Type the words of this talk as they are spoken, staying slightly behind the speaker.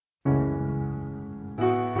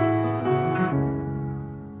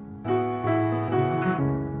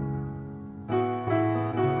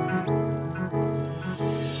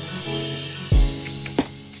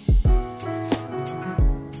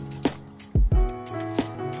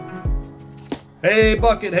Hey,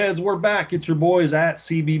 Bucketheads, we're back. It's your boys at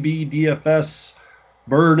CBB DFS.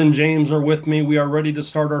 Bird and James are with me. We are ready to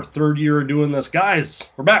start our third year of doing this. Guys,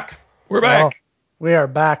 we're back. We're Oh, back. we are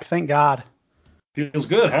back. Thank God. Feels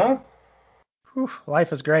good, huh? Whew,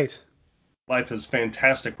 life is great. Life is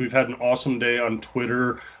fantastic. We've had an awesome day on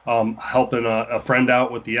Twitter, helping a friend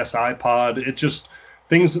out with the SI pod. It just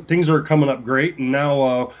things are coming up great, and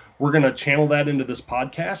now we're gonna channel that into this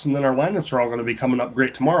podcast, and then our lineups are all gonna be coming up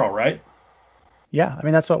great tomorrow, right? Yeah, I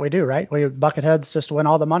mean, that's what we do, right? We Bucketheads just win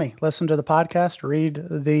all the money. Listen to the podcast, read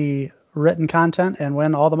the written content, and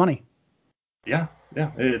win all the money. Yeah,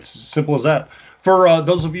 it's as simple as that. For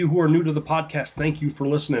those of you who are new to the podcast, thank you for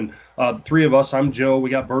listening. The three of us, I'm Joe, we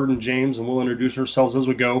got Bird and James, and we'll introduce ourselves as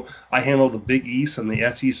we go. I handle the Big East and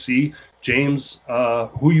the SEC. James,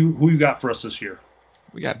 who you got for us this year?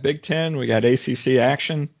 We got Big Ten. We got ACC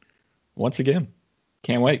action. Once again,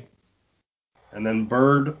 can't wait. And then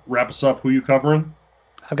Bird, wrap us up. Who you covering?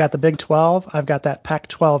 I've got the Big 12. I've got that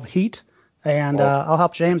Pac-12 Heat. And I'll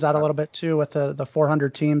help James out a little bit, too, with the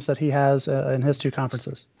 400 teams that he has in his two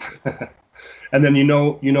conferences. And then you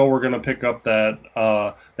know we're gonna pick up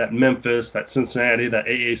that Memphis, that Cincinnati, that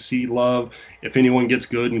AAC love. If anyone gets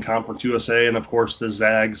good in Conference USA, and of course the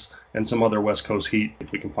Zags and some other West Coast Heat,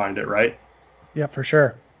 if we can find it, right? Yeah, for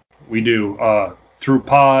sure. We do through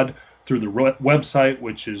pod, through the website,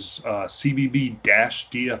 which is cbb-dfs.com.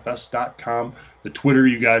 The Twitter,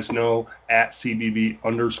 you guys know, at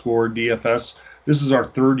cbb_DFS. This is our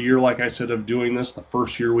third year, like I said, of doing this. The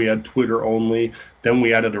first year we had Twitter only. Then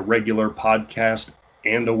we added a regular podcast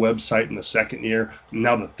and a website in the second year.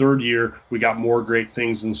 Now the third year, we got more great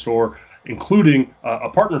things in store, including a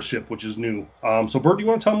partnership, which is new. So, Bert, do you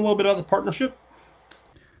want to tell them a little bit about the partnership?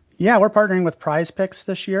 Yeah, we're partnering with Prize Picks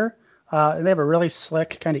this year. They have a really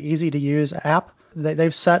slick, kind of easy to use app.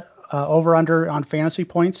 They've set over-under on fantasy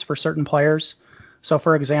points for certain players. So,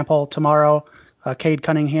 for example, tomorrow, Cade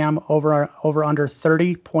Cunningham over under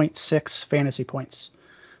 30.6 fantasy points.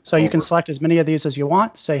 So you can select as many of these as you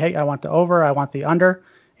want. Say, hey, I want the over, I want the under,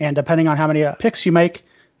 and depending on how many picks you make,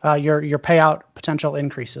 your payout potential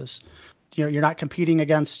increases. You're not competing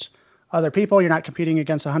against other people. You're not competing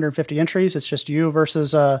against 150 entries. It's just you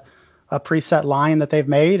versus a preset line that they've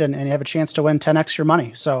made, and you have a chance to win 10x your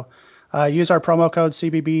money. So use our promo code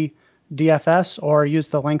CBBDFS or use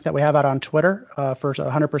the link that we have out on Twitter for a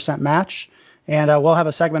 100% match. And we'll have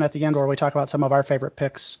a segment at the end where we talk about some of our favorite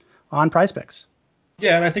picks on Prize Picks.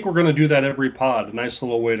 Yeah, and I think we're going to do that every pod. A nice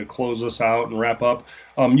little way to close us out and wrap up.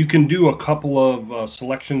 You can do a couple of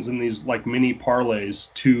selections in these like mini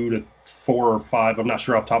parlays, 2 to 4 or 5. I'm not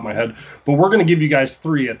sure off the top of my head, but we're going to give you guys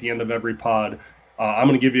 3 at the end of every pod. I'm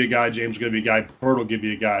going to give you a guy. James is going to be a guy. Bert will give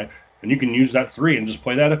you a guy. And you can use that 3 and just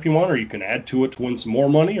play that if you want, or you can add to it to win some more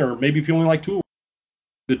money, or maybe if you only like 2.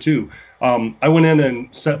 The 2. I went in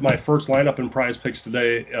and set my first lineup in Prize Picks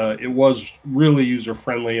today. It was really user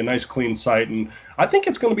friendly, a nice clean site, and I think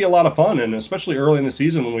it's going to be a lot of fun. And especially early in the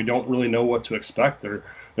season when we don't really know what to expect, there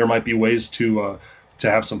might be ways to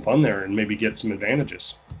have some fun there and maybe get some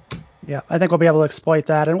advantages. Yeah, I think we'll be able to exploit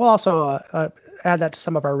that, and we'll also add that to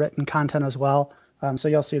some of our written content as well. So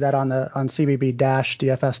you'll see that on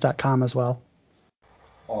cbb-dfs.com as well.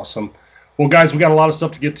 Awesome. Well, guys, we got a lot of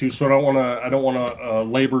stuff to get to, so I don't want to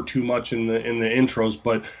labor too much in the intros.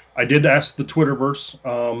 But I did ask the Twitterverse,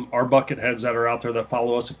 our Bucketheads that are out there that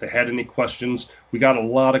follow us, if they had any questions. We got a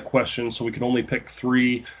lot of questions, so we could only pick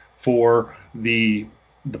 3 for the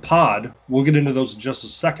pod. We'll get into those in just a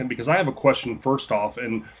second because I have a question first off.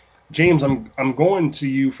 And James, I'm going to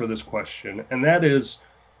you for this question, and that is,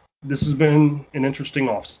 this has been an interesting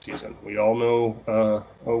off season. We all know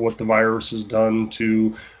what the virus has done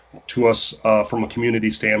to us from a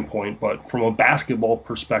community standpoint, but from a basketball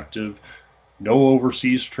perspective, no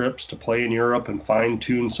overseas trips to play in Europe and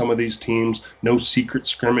fine-tune some of these teams, no secret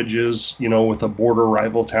scrimmages, with a border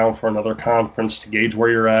rival town for another conference to gauge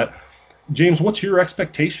where you're at. James, what's your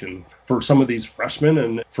expectation for some of these freshmen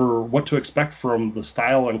and for what to expect from the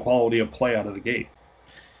style and quality of play out of the gate?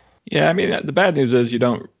 Yeah, I mean, the bad news is you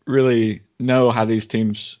don't really know how these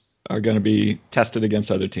teams are going to be tested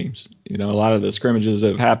against other teams. A lot of the scrimmages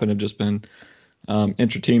that have happened have just been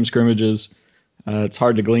inter-team scrimmages. It's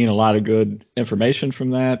hard to glean a lot of good information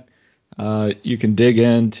from that. You can dig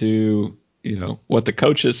into, what the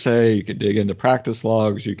coaches say. You can dig into practice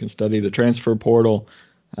logs. You can study the transfer portal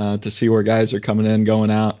to see where guys are coming in,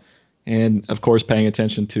 going out, and of course paying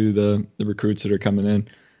attention to the recruits that are coming in.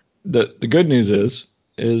 The good news is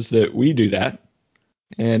that we do that.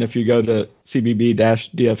 And if you go to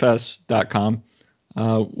cbb-dfs.com,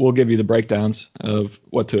 we'll give you the breakdowns of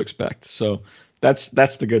what to expect. So that's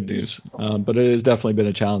the good news. But it has definitely been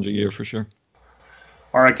a challenging year for sure.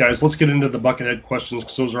 All right, guys, let's get into the Buckethead questions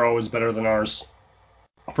because those are always better than ours.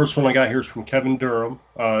 First one I got here is from Kevin Durham.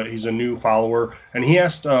 He's a new follower, and he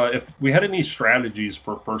asked if we had any strategies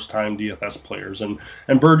for first-time DFS players. And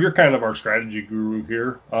Bird, you're kind of our strategy guru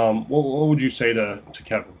here. What would you say to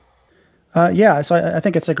Kevin? Yeah, so I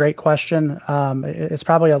think it's a great question. It's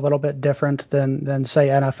probably a little bit different than say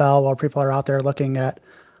NFL, where people are out there looking at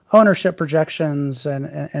ownership projections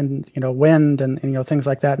and wind and things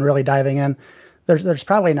like that, and really diving in. There's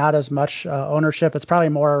probably not as much ownership. It's probably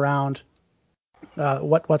more around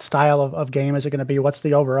what style of game is it going to be? What's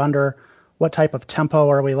the over under? What type of tempo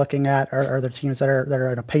are we looking at? Are there teams that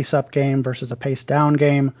are in a pace up game versus a pace down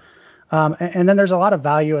game? And then there's a lot of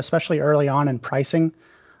value, especially early on in pricing.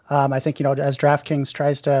 I think as DraftKings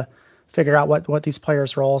tries to figure out what these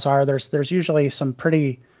players' roles are, there's usually some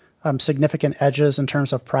pretty significant edges in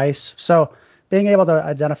terms of price. So being able to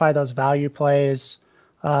identify those value plays,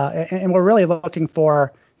 and we're really looking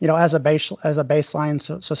for as a baseline.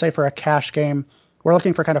 So say for a cash game, we're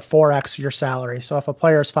looking for kind of 4x your salary. So if a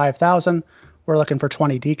player is 5,000, we're looking for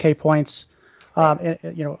 20 DK points.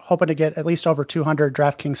 Hoping to get at least over 200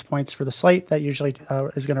 DraftKings points for the slate. That usually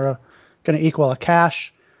is going to equal a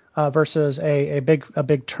cash versus a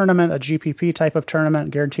big tournament, a GPP type of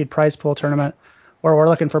tournament, guaranteed prize pool tournament, where we're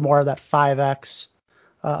looking for more of that 5x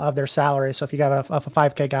of their salary. So if you got a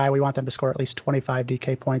 5K guy, we want them to score at least 25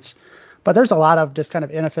 DK points. But there's a lot of just kind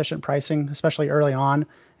of inefficient pricing, especially early on,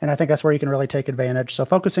 and I think that's where you can really take advantage. So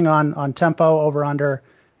focusing on tempo, over under,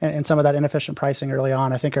 and some of that inefficient pricing early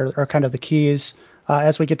on, I think are kind of the keys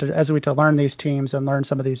as we get to learn these teams and learn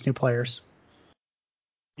some of these new players.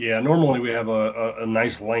 Yeah, normally we have a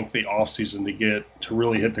nice lengthy offseason to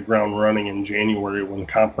really hit the ground running in January when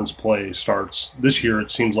conference play starts. This year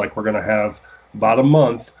it seems like we're going to have about a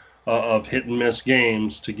month of hit and miss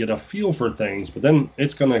games to get a feel for things, but then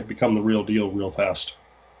it's going to become the real deal real fast.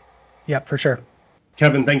 Yeah, for sure.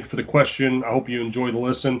 Kevin, thank you for the question. I hope you enjoy the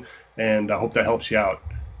listen, and I hope that helps you out.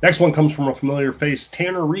 Next one comes from a familiar face,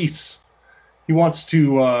 Tanner Reese. He wants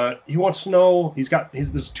to know, this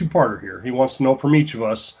is a two-parter here. He wants to know from each of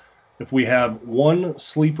us if we have one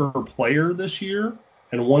sleeper player this year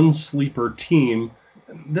and one sleeper team.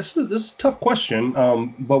 This is a tough question,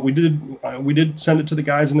 but we did send it to the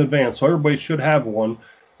guys in advance, so everybody should have one.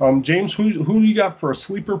 James, who you got for a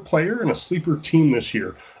sleeper player and a sleeper team this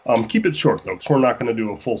year? Keep it short though, because we're not going to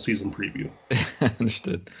do a full season preview.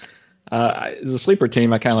 Understood. As a sleeper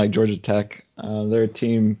team, I kind of like Georgia Tech. They're a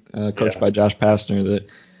team coached by Josh Pastner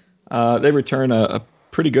that they return a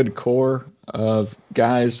pretty good core of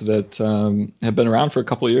guys that have been around for a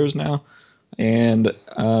couple of years now, and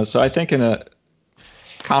so I think in a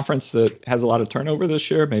conference that has a lot of turnover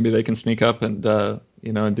this year, maybe they can sneak up and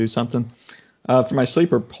and do something. For my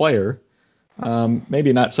sleeper player,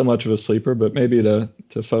 maybe not so much of a sleeper, but maybe to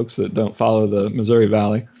folks that don't follow the Missouri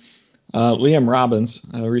Valley. Liam Robbins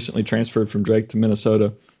recently transferred from Drake to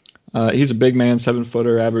Minnesota. He's a big man,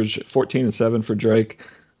 7-footer, average 14-7 for Drake,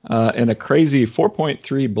 and a crazy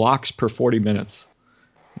 4.3 blocks per 40 minutes.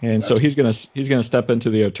 And so he's gonna step into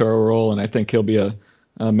the Otero role, and I think he'll be a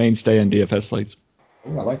mainstay in DFS slates.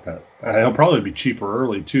 Oh, I like that. He'll probably be cheaper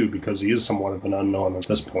early too because he is somewhat of an unknown at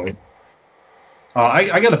this point.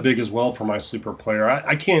 I got a big as well for my sleeper player.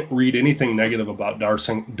 I can't read anything negative about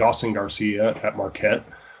Dawson Garcia at Marquette.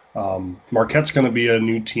 Marquette's going to be a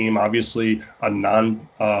new team, obviously a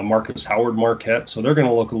non-Marcus Howard Marquette, so they're going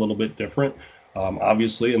to look a little bit different,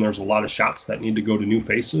 obviously, and there's a lot of shots that need to go to new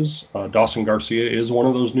faces. Dawson Garcia is one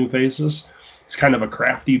of those new faces. He's kind of a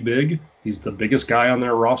crafty big. He's the biggest guy on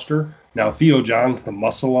their roster. Now, Theo John's the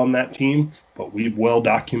muscle on that team, but we've well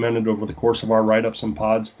documented over the course of our write-ups and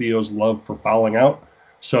pods Theo's love for fouling out.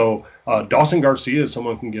 So Dawson Garcia is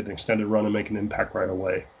someone who can get an extended run and make an impact right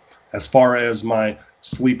away. As far as my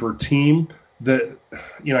sleeper team,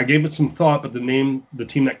 I gave it some thought, but the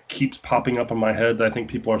team that keeps popping up in my head that I think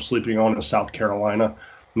people are sleeping on is South Carolina.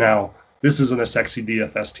 Now, this isn't a sexy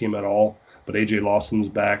DFS team at all, but AJ Lawson's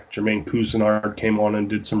back. Jermaine Cousinard came on and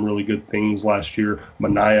did some really good things last year.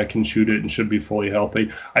 Manaya can shoot it and should be fully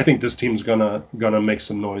healthy. I think this team's gonna make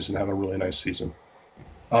some noise and have a really nice season.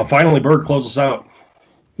 Finally, Bird, close us out.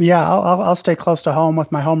 Yeah, I'll stay close to home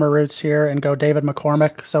with my Homer roots here and go David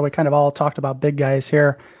McCormick. So we kind of all talked about big guys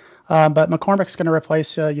here. But McCormick's going to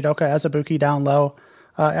replace Udoka Azubuike down low.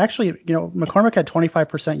 Actually, McCormick had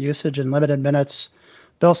 25% usage in limited minutes.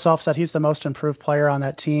 Bill Self said he's the most improved player on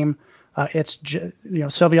that team.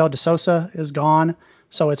 Silvio De Sousa is gone.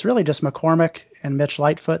 So it's really just McCormick and Mitch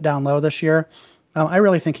Lightfoot down low this year. I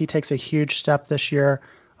really think he takes a huge step this year.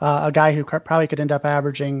 A guy who probably could end up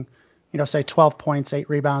averaging, say 12 points, 8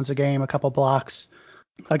 rebounds a game, a couple blocks.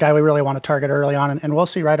 a guy we really want to target early on, and we'll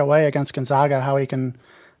see right away against Gonzaga how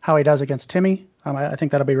he does against Timmy. I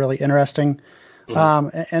think that'll be really interesting.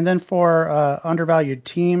 And then for undervalued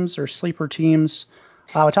teams or sleeper teams,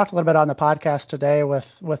 we talked a little bit on the podcast today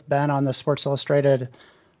with Ben on the Sports Illustrated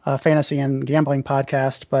fantasy and gambling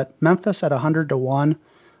podcast, but Memphis at 100-1.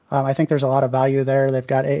 I think there's a lot of value there. They've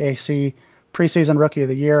got AAC preseason rookie of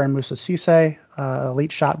the year and Musa Cisse,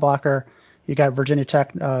 elite shot blocker. You got Virginia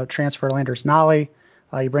Tech transfer Landers Nolly.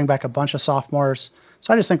 You bring back a bunch of sophomores.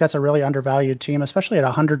 So I just think that's a really undervalued team, especially at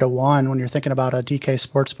 100-1 when you're thinking about a DK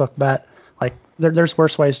Sportsbook bet. Like there's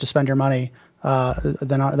worse ways to spend your money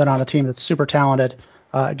than on a team that's super talented,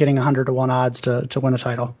 getting 100-1 odds to win a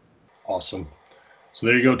title. Awesome. So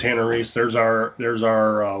there you go, Tanner Reese. There's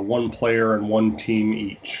our one player and one team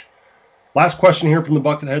each. Last question here from the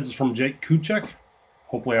Bucketheads is from Jake Kuchek.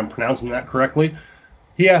 Hopefully I'm pronouncing that correctly.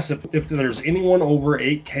 He asks if there's anyone over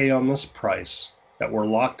 8K on this price that we're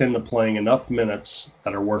locked into playing enough minutes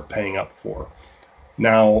that are worth paying up for.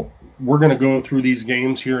 Now, we're going to go through these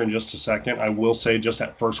games here in just a second. I will say just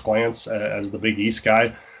at first glance, as the Big East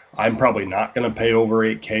guy, I'm probably not going to pay over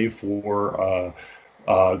 8K for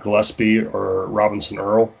Gillespie or Robinson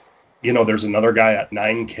Earl. You know, there's another guy at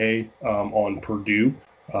 9K on Purdue,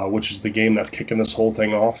 which is the game that's kicking this whole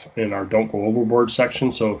thing off in our Don't Go Overboard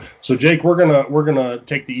section. So Jake, we're gonna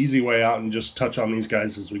take the easy way out and just touch on these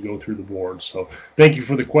guys as we go through the board. So thank you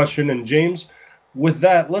for the question. And James, with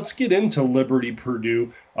that, let's get into Liberty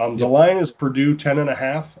Purdue. The line is Purdue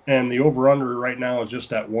 10.5, and the over/under right now is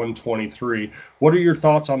just at 123. What are your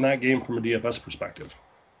thoughts on that game from a DFS perspective?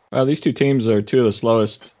 Well, these two teams are two of the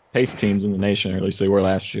slowest paced teams in the nation, or at least they were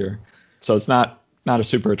last year. So it's not a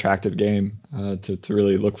super attractive game to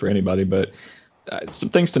really look for anybody. But some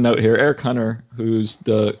things to note here. Eric Hunter, who's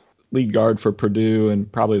the lead guard for Purdue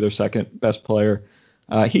and probably their second best player,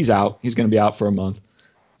 he's out. He's going to be out for a month.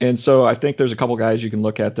 And so I think there's a couple guys you can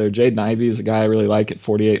look at there. Jaden Ivey is a guy I really like at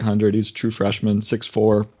 4,800. He's a true freshman,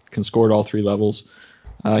 6'4", can score at all three levels.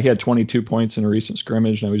 He had 22 points in a recent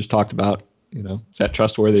scrimmage. Now we just talked about, is that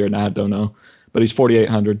trustworthy or not? Don't know. But he's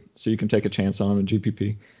 4,800, so you can take a chance on him in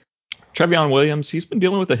GPP. Trevion Williams, he's been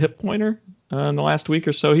dealing with a hip pointer in the last week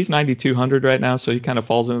or so. He's 9,200 right now, so he kind of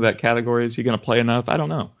falls into that category. Is he going to play enough? I don't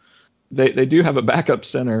know. They do have a backup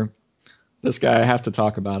center. This guy, I have to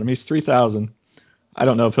talk about him. He's 3,000. I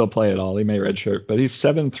don't know if he'll play at all. He may redshirt, but he's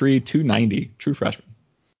 7'3", 290, true freshman.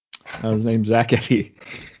 His name's Zach Edey.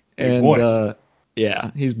 And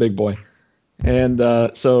yeah, he's a big boy. And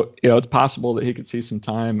so, it's possible that he could see some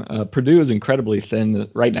time. Purdue is incredibly thin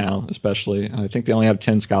right now, especially. I think they only have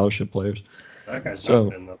 10 scholarship players. That guy's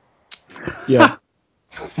not thin, though. Yeah.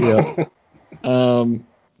 Yeah.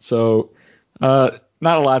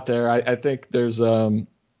 Not a lot there. I think there's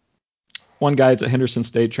one guy that's a Henderson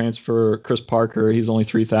State transfer, Chris Parker. He's only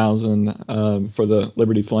 3,000 for the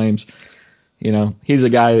Liberty Flames. He's a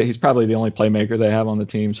guy, he's probably the only playmaker they have on the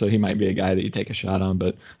team, so he might be a guy that you take a shot on.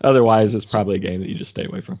 But otherwise, it's probably a game that you just stay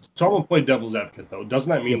away from. So I'm going to play devil's advocate, though. Doesn't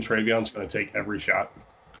that mean Trevion's going to take every shot?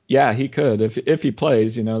 Yeah, he could. If he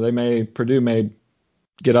plays, Purdue may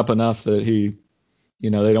get up enough that he, they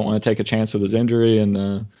don't want to take a chance with his injury,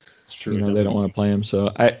 and it's true. They don't want to play him.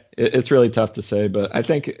 So it's really tough to say. But I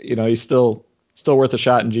think, he's still worth a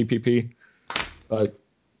shot in GPP. But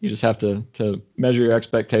you just have to measure your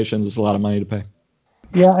expectations. It's a lot of money to pay.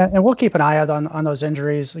 Yeah, and we'll keep an eye out on those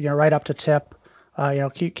injuries, right up to tip.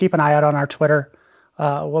 Keep an eye out on our Twitter.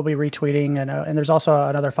 We'll be retweeting, and there's also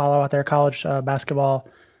another follow out there, college basketball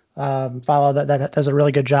follow that does a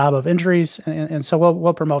really good job of injuries, and so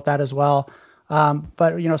we'll promote that as well.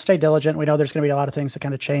 But stay diligent. We know there's going to be a lot of things that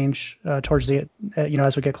kind of change towards the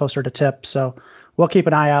as we get closer to tip. So we'll keep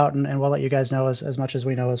an eye out, and we'll let you guys know as much as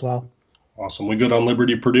we know as well. Awesome. We good on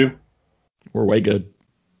Liberty Purdue? We're way good.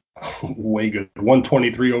 Way good.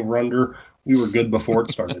 123 over under. We were good before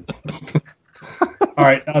it started. All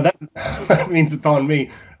right. That means it's on me.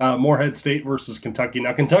 Morehead State versus Kentucky.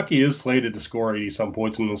 Now, Kentucky is slated to score 80-some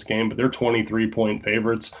points in this game, but they're 23-point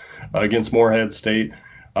favorites against Morehead State.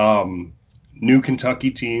 New Kentucky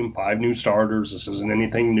team, 5 new starters. This isn't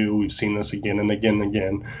anything new. We've seen this again and again and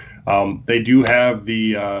again. They do have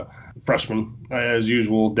the freshman, as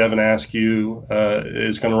usual. Devin Askew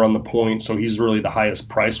is going to run the point, so he's really the highest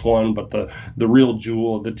priced one. But the real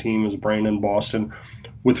jewel of the team is Brandon Boston.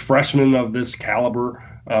 With freshmen of this caliber,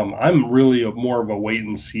 I'm really more of a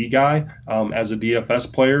wait-and-see guy as a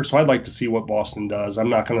DFS player, so I'd like to see what Boston does. I'm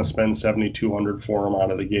not going to spend $7,200 for him out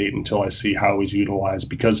of the gate until I see how he's utilized,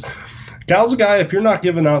 because Gal's a guy, if you're not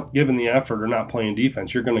giving the effort or not playing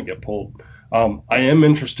defense, you're going to get pulled. I am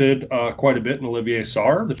interested quite a bit in Olivier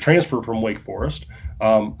Sarr, the transfer from Wake Forest.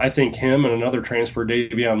 I think him and another transfer,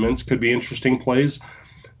 Davion Mintz, could be interesting plays.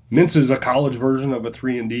 Mintz is a college version of a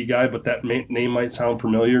 3-and-D guy, but that name might sound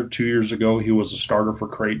familiar. 2 years ago, he was a starter for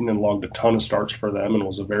Creighton and logged a ton of starts for them and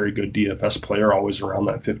was a very good DFS player, always around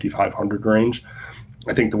that 5,500 range.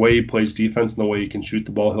 I think the way he plays defense and the way he can shoot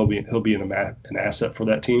the ball, he'll be an asset for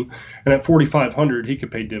that team. And at 4,500, he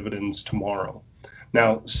could pay dividends tomorrow.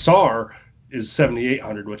 Now, Sarr is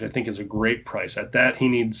 7,800, which I think is a great price. At that, he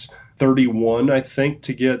needs 31, I think,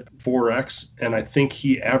 to get 4x, and I think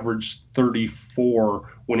he averaged 34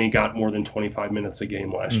 when he got more than 25 minutes a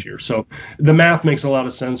game last year. So the math makes a lot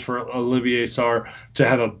of sense for Olivier Sarr to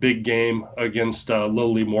have a big game against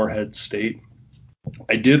lowly Morehead State.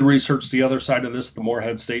 I did research the other side of this, the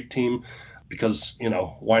Morehead State team, because,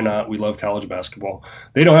 why not? We love college basketball.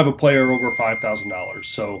 They don't have a player over $5,000,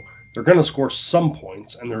 so they're going to score some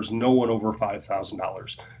points, and there's no one over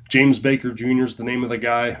 $5,000. James Baker Jr. is the name of the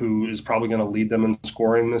guy who is probably going to lead them in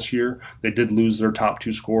scoring this year. They did lose their top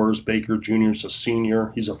two scorers. Baker Jr. is a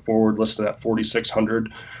senior. He's a forward listed at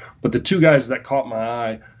 4,600. But the two guys that caught my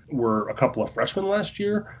eye were a couple of freshmen last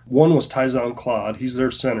year. One was Tyson Claude. He's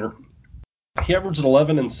their center. He averaged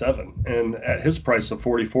 11 and 7, and at his price of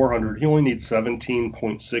 4,400, he only needs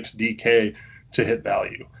 17.6 DK to hit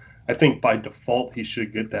value. I think by default he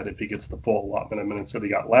should get that if he gets the full allotment of minutes that he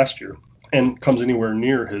got last year and comes anywhere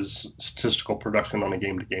near his statistical production on a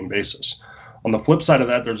game-to-game basis. On the flip side of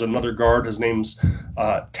that, there's another guard. His name's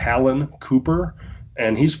Talon Cooper,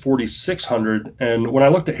 and he's 4,600. And when I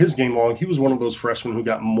looked at his game log, he was one of those freshmen who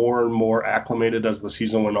got more and more acclimated as the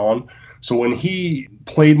season went on. So when he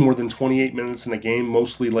played more than 28 minutes in a game,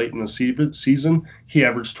 mostly late in the season, he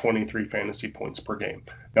averaged 23 fantasy points per game.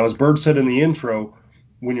 Now, as Bird said in the intro,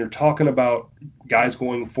 when you're talking about guys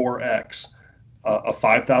going 4x, a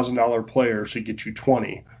 $5,000 player should get you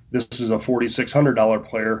 20. This is a $4,600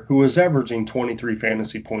 player who is averaging 23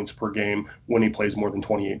 fantasy points per game when he plays more than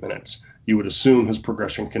 28 minutes. You would assume his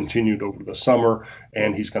progression continued over the summer,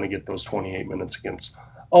 and he's going to get those 28 minutes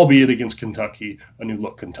albeit against Kentucky, a new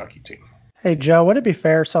look Kentucky team. Hey, Joe, would it be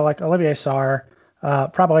fair? So like Olivier Sarr,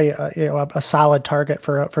 probably a solid target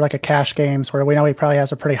for like a cash games where we know he probably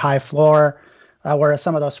has a pretty high floor. Whereas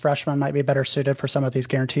some of those freshmen might be better suited for some of these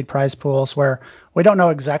guaranteed prize pools where we don't know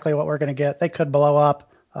exactly what we're going to get. They could blow up.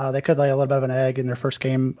 They could lay a little bit of an egg in their first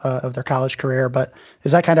game of their college career. But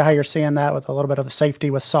is that kind of how you're seeing that, with a little bit of safety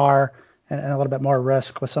with Sarr and a little bit more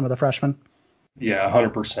risk with some of the freshmen? Yeah,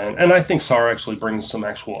 100%. And I think Sarr actually brings some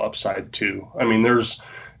actual upside too. I mean,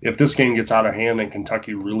 if this game gets out of hand and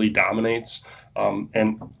Kentucky really dominates,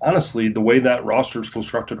 and honestly, the way that roster is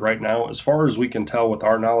constructed right now, as far as we can tell with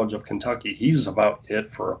our knowledge of Kentucky, he's about it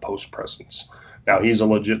for a post presence. Now, he's a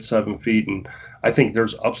legit 7 feet, and I think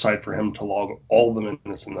there's upside for him to log all the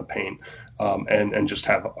minutes in the paint and just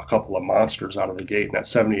have a couple of monsters out of the gate. And at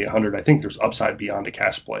 7,800, I think there's upside beyond a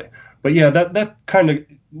cash play. But yeah, that kind of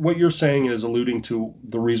what you're saying is alluding to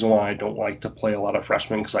the reason why I don't like to play a lot of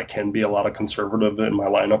freshmen, because I can be a lot of conservative in my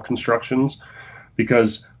lineup constructions,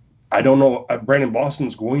 because I don't know. Brandon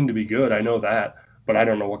Boston's going to be good. I know that, but I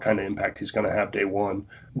don't know what kind of impact he's going to have day one.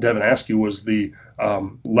 Devin Askew was the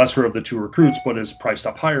lesser of the two recruits, but is priced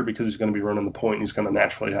up higher because he's going to be running the point. And he's going to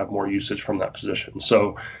naturally have more usage from that position.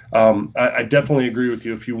 So I definitely agree with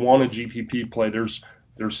you. If you want a GPP play, there's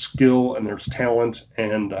skill and there's talent,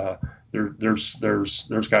 and there's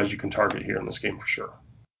guys you can target here in this game for sure.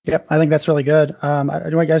 Yep, I think that's really good. Do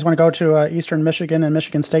you guys want to go to Eastern Michigan and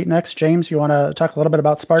Michigan State next? James, you want to talk a little bit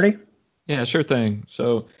about Sparty? Yeah, sure thing.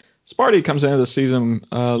 So Sparty comes into the season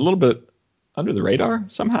a little bit under the radar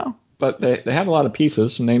somehow, but they had a lot of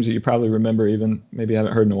pieces, some names that you probably remember, even maybe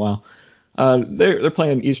haven't heard in a while. They're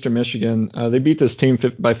playing Eastern Michigan. They beat this team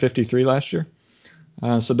by 53 last year,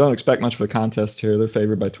 so don't expect much of a contest here. They're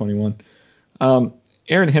favored by 21.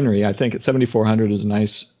 Aaron Henry, I think at 7,400 is a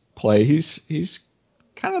nice play. He's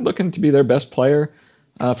kind of looking to be their best player.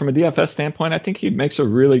 From a DFS standpoint, I think he makes a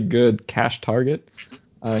really good cash target.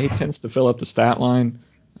 He tends to fill up the stat line,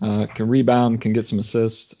 can rebound, can get some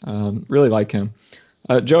assists. Really like him.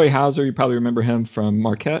 Joey Hauser, you probably remember him from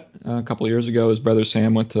Marquette a couple of years ago. His brother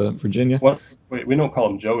Sam went to Virginia. What? Wait, we don't call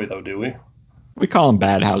him Joey though, do we? We call him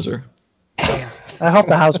Bad Hauser. I hope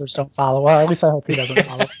the Hausers don't follow. Well, at least I hope he doesn't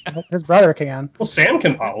follow. His brother can. Well, Sam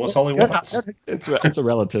can follow us all he wants. It's a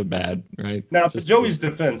relative bad, right? Now, to Joey's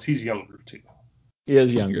defense, he's younger too. He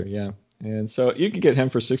is younger, yeah. And so you can get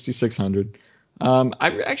him for 6,600.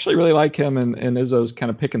 I actually really like him in Izzo's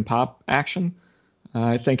kind of pick and pop action.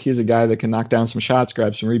 I think he's a guy that can knock down some shots,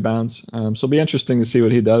 grab some rebounds. So it'll be interesting to see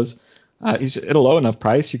what he does. He's at a low enough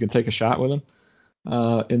price you can take a shot with him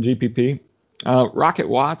in GPP. Rocket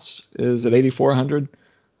Watts is at 8,400.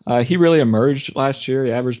 He really emerged last year.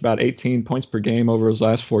 He averaged about 18 points per game over his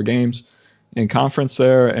last 4 games in conference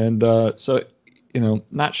there. And so,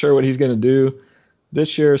 not sure what he's going to do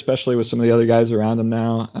this year, especially with some of the other guys around him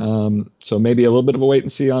now. So maybe a little bit of a wait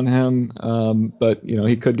and see on him. But,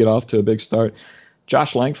 he could get off to a big start.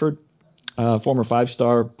 Josh Langford, former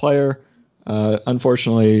 5-star player.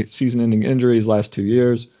 Unfortunately, season-ending injuries last 2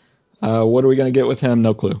 years. What are we going to get with him?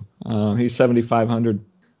 No clue. He's 7,500.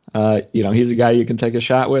 He's a guy you can take a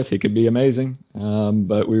shot with. He could be amazing,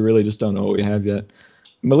 but we really just don't know what we have yet.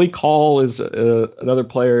 Malik Hall is another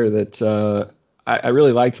player that I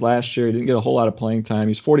really liked last year. He didn't get a whole lot of playing time.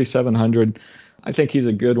 He's 4,700. I think he's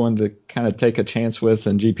a good one to kind of take a chance with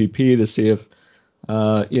in GPP to see if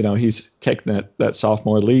he's taken that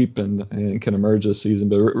sophomore leap and can emerge this season.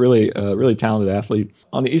 But really talented athlete.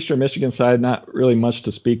 On the Eastern Michigan side, not really much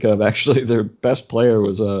to speak of. Actually, their best player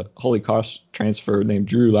was a Holy Cross transfer named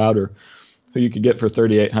Drew Louder, who you could get for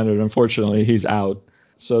 3,800. Unfortunately, he's out.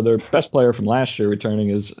 So their best player from last year returning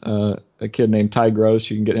is a kid named Ty Gross.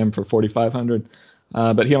 You can get him for 4,500.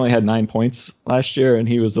 But he only had 9 points last year, and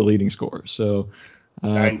he was the leading scorer. So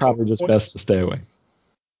probably just best to stay away.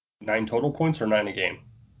 9 total points or 9 a game?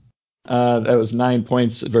 That was 9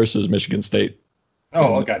 points versus Michigan State.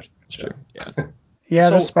 Oh, I got you. Sure. Yeah.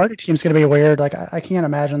 Yeah, the Sparty team's going to be weird. Like I can't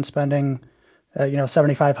imagine spending,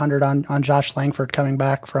 7,500 on Josh Langford coming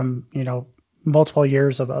back from, multiple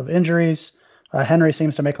years of injuries. Henry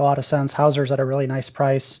seems to make a lot of sense. Hauser's at a really nice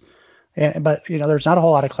price. But there's not a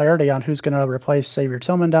whole lot of clarity on who's going to replace Xavier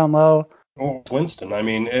Tillman down low. Oh, Winston. I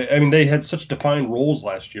mean, they had such defined roles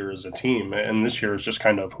last year as a team, and this year is just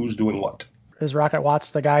kind of who's doing what. Is Rocket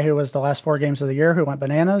Watts the guy who was the last 4 games of the year who went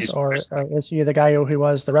bananas, or is he the guy who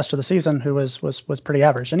was the rest of the season who was pretty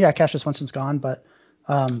average? And yeah, Cassius Winston's gone, but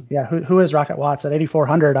who is Rocket Watts at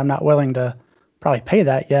 8,400? I'm not willing to probably pay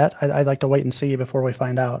that yet. I'd like to wait and see before we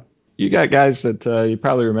find out. You got guys that you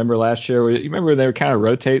probably remember last year. You remember they were kind of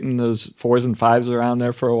rotating those 4s and 5s around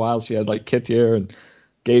there for a while. So you had like Kithier and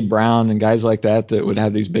Gabe Brown and guys like that would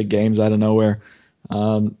have these big games out of nowhere.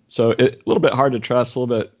 So a little bit hard to trust, a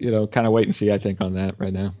little bit, kind of wait and see, I think, on that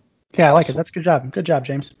right now. Yeah, I like it. That's a good job. Good job,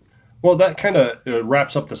 James. Well, that kind of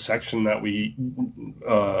wraps up the section that we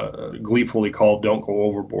gleefully call Don't Go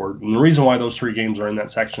Overboard. And the reason why those 3 games are in that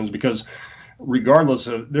section is because regardless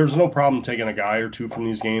of, there's no problem taking a guy or two from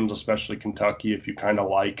these games, especially Kentucky, if you kind of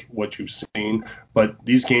like what you've seen. But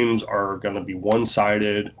these games are going to be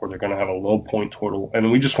one-sided, or they're going to have a low point total.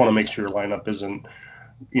 And we just want to make sure your lineup isn't,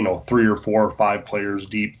 3 or 4 or 5 players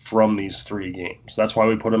deep from these 3 games. That's why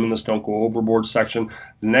we put them in this Don't Go Overboard section.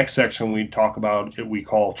 The next section we talk about, we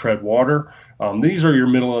call Tread Water. These are your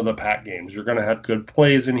middle of the pack games. You're going to have good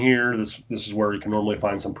plays in here. This is where you can normally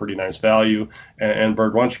find some pretty nice value. And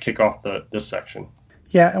Bird, why don't you kick off this section?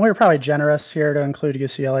 Yeah, and we were probably generous here to include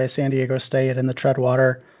UCLA, San Diego State in the Tread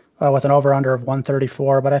Water with an over-under of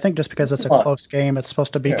 134. But I think just because it's a close game, it's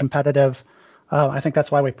supposed to be competitive. I think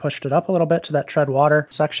that's why we pushed it up a little bit to that Tread Water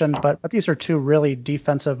section. But these are 2 really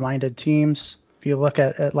defensive-minded teams. If you look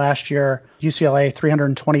at last year, UCLA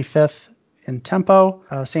 325th in tempo.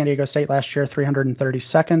 San Diego State last year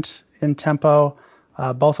 332nd in tempo.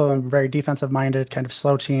 Both of them very defensive-minded, kind of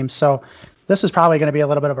slow teams. So this is probably going to be a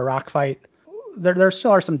little bit of a rock fight. There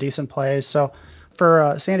still are some decent plays. So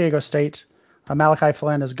for San Diego State, Malachi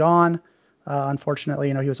Flynn is gone. Unfortunately,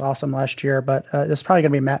 he was awesome last year, but it's probably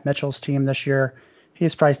going to be Matt Mitchell's team this year.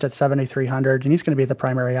 He's priced at 7,300, and he's going to be the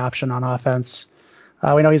primary option on offense.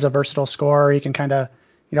 We know he's a versatile scorer. He can kind of,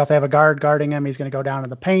 if they have a guard guarding him, he's going to go down in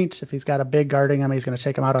the paint. If he's got a big guarding him, he's going to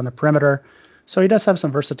take him out on the perimeter. So he does have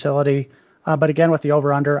some versatility. But again, with the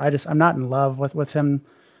over/under, I'm not in love with him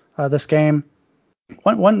this game.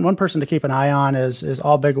 One person to keep an eye on is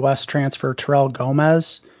all Big West transfer Terrell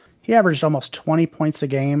Gomez. He averaged almost 20 points a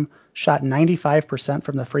game, shot 95%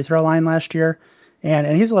 from the free throw line last year.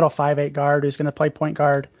 And he's a little 5'8 guard who's going to play point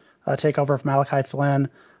guard, take over from Malachi Flynn.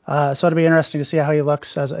 So it'll be interesting to see how he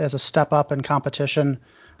looks as a step up in competition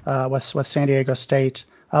with San Diego State.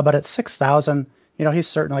 But at 6,000, he's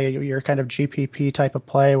certainly your kind of GPP type of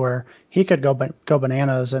play where he could go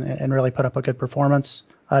bananas and really put up a good performance.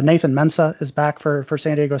 Nathan Mensah is back for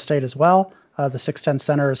San Diego State as well. The 6'10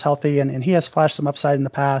 center is healthy, and he has flashed some upside in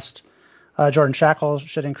the past. Jordan Shackle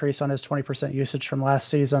should increase on his 20% usage from last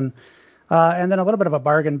season. And then a little bit of a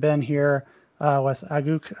bargain bin here with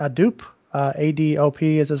Aguk Adup.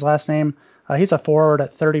 ADOP is his last name. He's a forward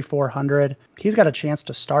at 3,400. He's got a chance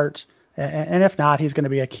to start. And if not, he's going to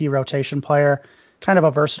be a key rotation player. Kind of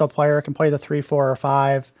a versatile player, can play the 3, 4, or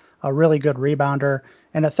 5. A really good rebounder.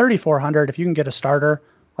 And at 3,400, if you can get a starter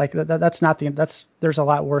Like that's not there's a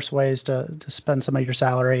lot worse ways to spend some of your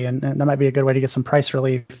salary, and that might be a good way to get some price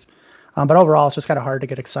relief. But overall, it's just kind of hard to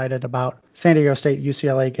get excited about San Diego State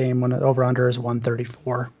UCLA game when the over under is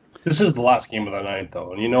 134. This is the last game of the night,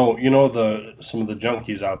 though, and some of the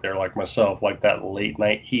junkies out there like myself, like that late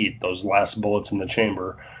night heat, those last bullets in the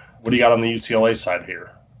chamber. What do you got on the UCLA side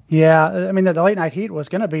here? Yeah, I mean the late night heat was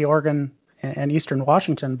going to be Oregon and Eastern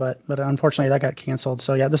Washington, but unfortunately that got canceled.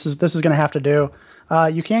 So yeah, this is going to have to do.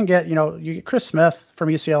 You can get you get Chris Smith from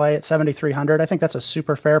UCLA at 7,300. I think that's a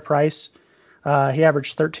super fair price. He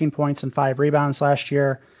averaged 13 points and 5 rebounds last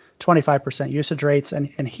year, 25% usage rates,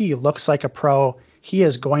 and he looks like a pro. He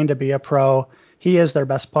is going to be a pro. He is their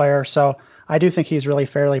best player. So I do think he's really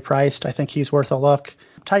fairly priced. I think he's worth a look.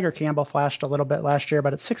 Tiger Campbell flashed a little bit last year,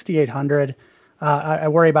 but at 6,800, I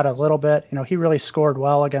worry about it a little bit. He really scored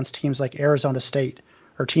well against teams like Arizona State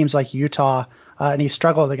or teams like Utah, and he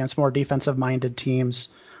struggled against more defensive-minded teams.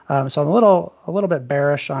 So I'm a little bit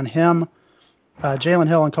bearish on him. Jalen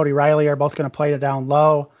Hill and Cody Riley are both going to play it down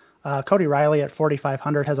low. Cody Riley at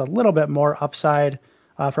 4,500 has a little bit more upside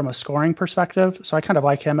from a scoring perspective, so I kind of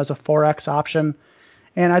like him as a 4X option.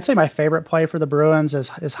 And I'd say my favorite play for the Bruins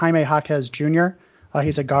is Jaime Jaquez Jr.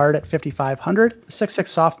 He's a guard at 5,500, 6'6"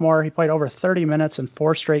 sophomore. He played over 30 minutes in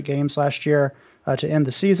 4 straight games last year to end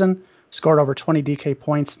the season, scored over 20 DK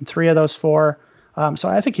points in 3 of those 4. So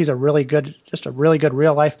I think he's a really good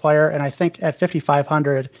real life player, and I think at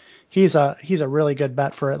 5,500 he's a really good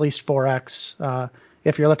bet for at least 4X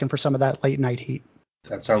if you're looking for some of that late night heat.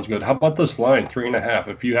 That sounds good. How about this line, 3.5?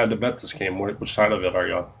 If you had to bet this game, which side of it are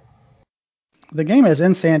you on? The game is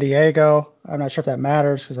in San Diego. I'm not sure if that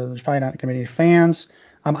matters because there's probably not going to be any fans.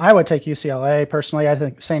 I would take UCLA personally. I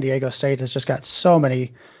think San Diego State has just got so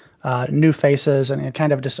many new faces and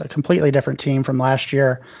kind of just a completely different team from last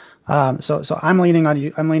year. So I'm leaning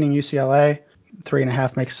UCLA.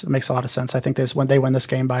 3.5 makes a lot of sense. I think they win this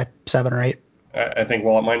game by 7 or 8. I think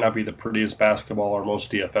while it might not be the prettiest basketball or most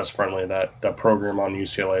DFS friendly, that program on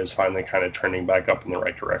UCLA is finally kind of trending back up in the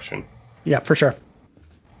right direction. Yeah, for sure.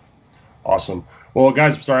 Awesome. Well,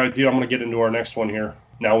 guys, sorry with you. I'm going to get into our next one here.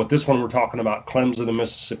 Now, with this one, we're talking about Clemson and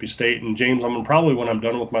Mississippi State. And James, I'm probably, when I'm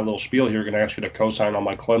done with my little spiel here, going to ask you to co-sign on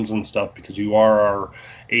my Clemson stuff because you are our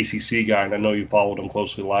ACC guy, and I know you followed them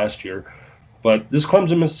closely last year. But this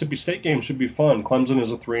Clemson-Mississippi State game should be fun. Clemson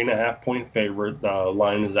is a 3.5-point favorite. The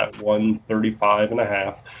line is at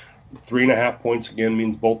 135.5. 3.5 points, again,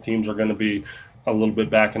 means both teams are going to be a little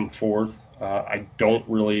bit back and forth. I didn't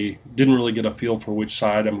really get a feel for which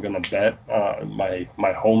side I'm going to bet.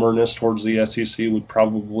 My homerness towards the SEC would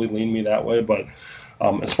probably lean me that way. But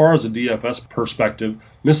as far as a DFS perspective,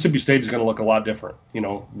 Mississippi State is going to look a lot different.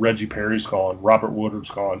 Reggie Perry's gone. Robert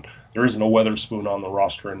Woodard's gone. There isn't a Weatherspoon on the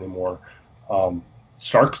roster anymore.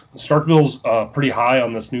 Starkville's pretty high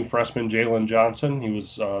on this new freshman, Jalen Johnson. He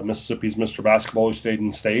was Mississippi's Mr. Basketball. He stayed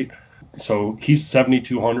in state. So he's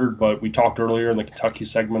 7,200, but we talked earlier in the Kentucky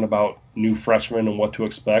segment about new freshmen and what to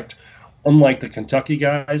expect. Unlike the Kentucky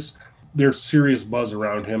guys, there's serious buzz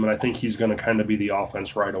around him, and I think he's going to kind of be the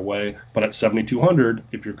offense right away. But at 7,200,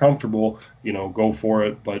 if you're comfortable, go for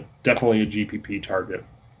it, but definitely a GPP target.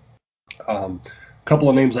 Couple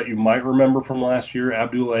of names that you might remember from last year.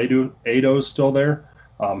 Abdul Ado is still there.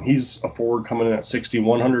 He's a forward coming in at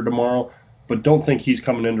 6,100 tomorrow, but don't think he's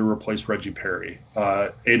coming in to replace Reggie Perry.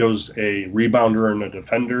 Ado's a rebounder and a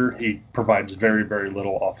defender. He provides very, very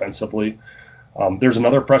little offensively. There's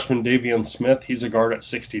another freshman, Davion Smith. He's a guard at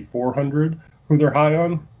 6,400, who they're high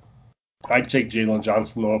on. I'd take Jalen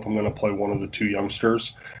Johnson, though, if I'm going to play one of the 2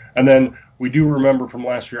 youngsters. And then we do remember from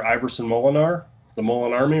last year Iverson Molinar, the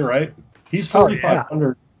Mullen Army, right? He's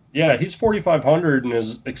 4,500. Yeah, he's 4,500 and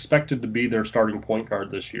is expected to be their starting point guard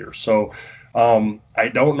this year. So I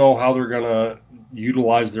don't know how they're going to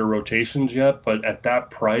utilize their rotations yet, but at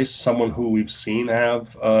that price, someone who we've seen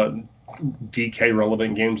have DK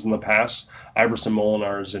relevant games in the past, Iverson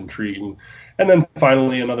Molinar is intriguing. And then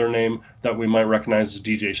finally, another name that we might recognize is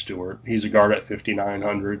DJ Stewart. He's a guard at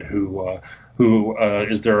 5,900 who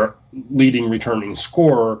is their leading returning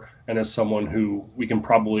scorer and is someone who we can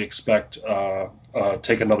probably expect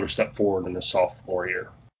take another step forward in his sophomore year.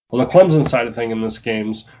 On the Clemson side of things in this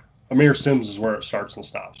game's, Amir Sims is where it starts and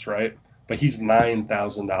stops, right? But he's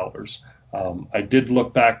 $9,000. I did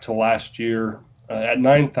look back to last year. At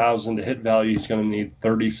 $9,000 to hit value, he's going to need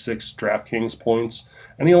 36 DraftKings points,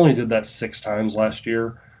 and he only did that 6 times last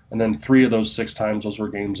year. And then 3 of those 6 times, those were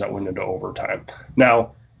games that went into overtime.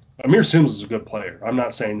 Now, Amir Sims is a good player. I'm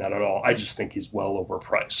not saying that at all. I just think he's well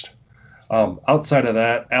overpriced. Outside of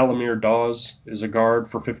that, Alamir Dawes is a guard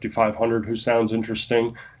for 5,500 who sounds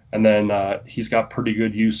interesting. And then he's got pretty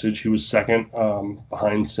good usage. He was second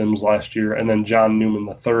behind Sims last year. And then John Newman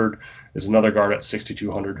III is another guard at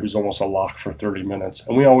 6,200 who's almost a lock for 30 minutes.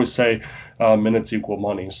 And we always say minutes equal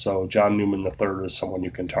money. So John Newman III is someone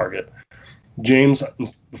you can target. James,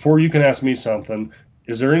 before you can ask me something,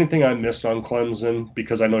 is there anything I missed on Clemson?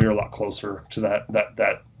 Because I know you're a lot closer to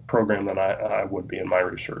that program than I would be in my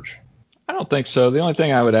research. I don't think so. The only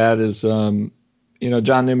thing I would add is, John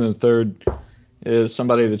Newman III is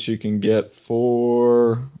somebody that you can get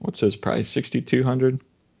for, what's his price, 6,200.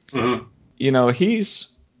 Mm-hmm. He's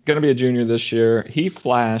going to be a junior this year. He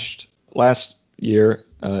flashed last year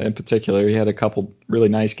in particular. He had a couple really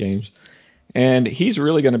nice games. And he's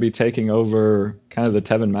really going to be taking over kind of the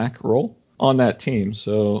Tevin Mack role on that team.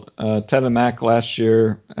 So Tevin Mack last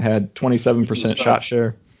year had 27% shot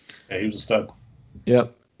share. Yeah, he was a stud.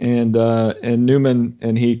 Yep. And Newman,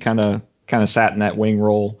 and he kind of sat in that wing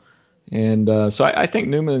role. And so I think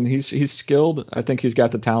Newman, he's skilled. I think he's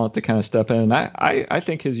got the talent to kind of step in. And I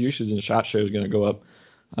think his usage and shot share is going to go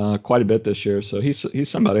up quite a bit this year. So he's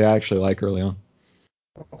somebody I actually like early on.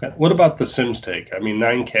 Okay. What about the Sims take? I mean,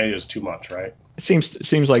 9K is too much, right? It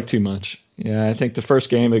seems like too much. Yeah, I think the first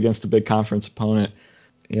game against a big conference opponent,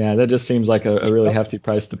 yeah, that just seems like a really hefty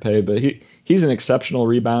price to pay. But he's an exceptional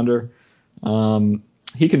rebounder.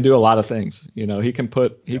 He can do a lot of things. He can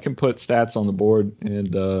put stats on the board,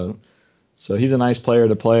 and so he's a nice player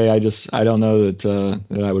to play. I don't know that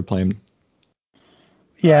I would play him.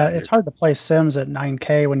 Yeah, it's hard to play Sims at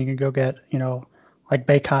 9K when you can go get like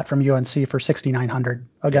Baycott from UNC for 6,900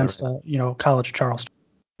 against College Charleston.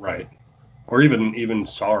 Right. Or even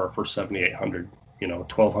SAR for 7,800.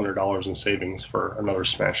 $1,200 in savings for another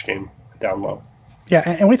smash game down low. Yeah,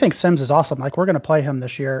 and we think Sims is awesome. Like, we're going to play him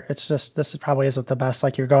this year. It's just this probably isn't the best.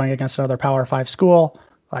 Like, you're going against another Power 5 school.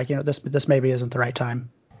 Like, this maybe isn't the right time.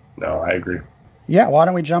 No, I agree. Yeah, why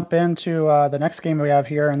don't we jump into the next game we have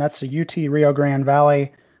here, and that's the UT Rio Grande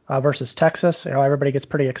Valley versus Texas. Everybody gets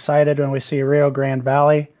pretty excited when we see Rio Grande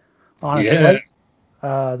Valley on a slate.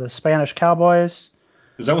 The Spanish Cowboys.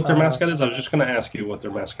 Is that what their mascot is? I was just going to ask you what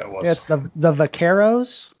their mascot was. It's the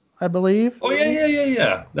Vaqueros, I believe. Oh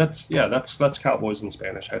yeah. That's Cowboys in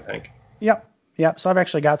Spanish, I think. Yep. So I've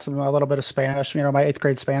actually got a little bit of Spanish. My 8th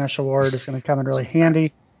grade Spanish award is going to come in really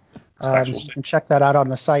handy. You can check that out on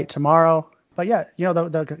the site tomorrow. But yeah,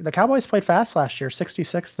 the Cowboys played fast last year,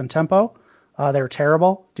 66th in tempo. They were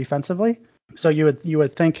terrible defensively. So you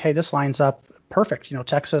would think, hey, this lines up perfect.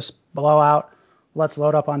 Texas blowout. Let's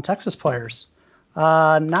load up on Texas players.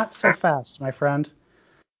 Not so fast, my friend.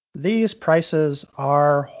 These prices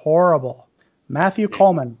are horrible. Matthew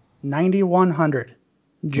Coleman, 9,100.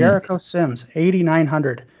 Jericho Sims,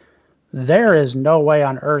 8,900. There is no way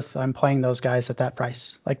on earth I'm playing those guys at that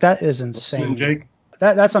price. Like, that is insane. Jake?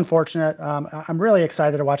 That's unfortunate. I'm really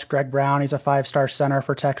excited to watch Greg Brown. He's a 5-star center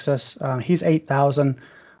for Texas. He's 8,000.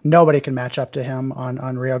 Nobody can match up to him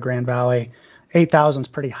on Rio Grande Valley. 8,000 is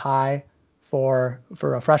pretty high for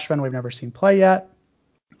a freshman we've never seen play yet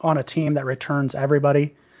on a team that returns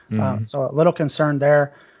everybody. So a little concerned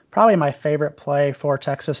there. Probably my favorite play for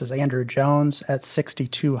Texas is Andrew Jones at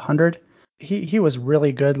 6,200. He was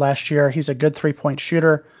really good last year. He's a good 3-point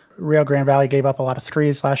shooter. Rio Grande Valley gave up a lot of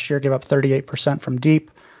threes last year, gave up 38% from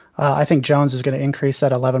deep. I think Jones is going to increase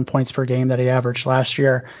that 11 points per game that he averaged last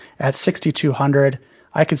year at 6,200.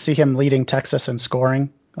 I could see him leading Texas in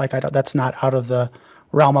scoring. That's not out of the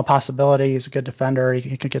realm of possibility. He's a good defender.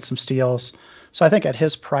 He could get some steals. So I think at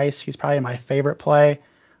his price, he's probably my favorite play.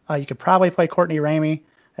 You could probably play Courtney Ramey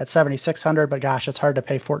at 7,600, but gosh, it's hard to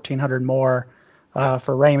pay 1,400 more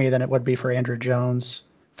for Ramey than it would be for Andrew Jones.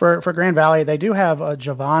 For Grand Valley, they do have a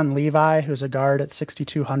Javon Levi, who's a guard at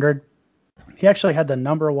 6,200. He actually had the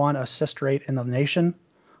 #1 assist rate in the nation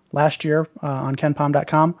last year on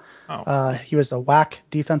KenPom.com. He was the WAC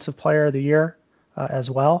Defensive Player of the Year as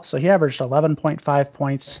well. So he averaged 11.5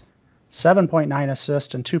 points, 7.9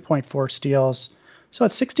 assists, and 2.4 steals. So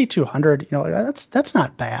at 6,200, that's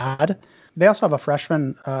not bad. They also have a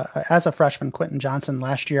freshman, as a freshman, Quentin Johnson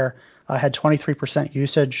last year had 23%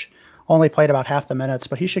 usage, only played about half the minutes,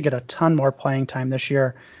 but he should get a ton more playing time this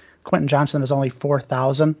year. Quentin Johnson is only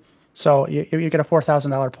 4,000. So you get a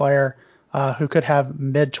 $4,000 player who could have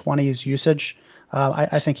mid-20s usage.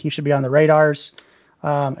 I think he should be on the radars.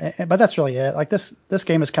 But that's really it. Like, this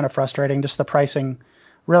game is kind of frustrating. Just the pricing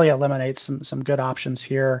really eliminates some good options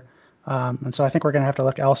here. And so I think we're going to have to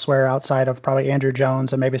look elsewhere outside of probably Andrew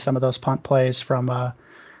Jones and maybe some of those punt plays from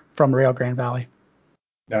Rio Grande Valley.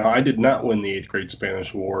 Now, I did not win the 8th grade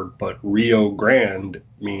Spanish award, but Rio Grande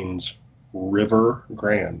means River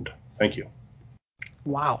Grande. Thank you.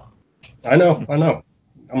 Wow. I know.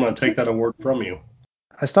 I'm going to take that award from you.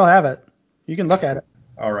 I still have it. You can look at it.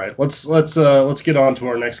 All right, let's get on to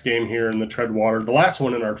our next game here in the Treadwater, the last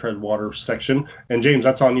one in our Treadwater section. And James,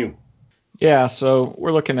 that's on you. Yeah, so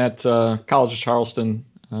we're looking at College of Charleston.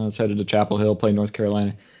 It's headed to Chapel Hill, play North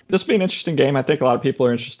Carolina. This will be an interesting game. I think a lot of people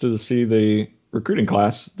are interested to see the recruiting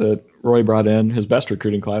class that Roy brought in, his best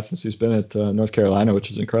recruiting class since he's been at North Carolina,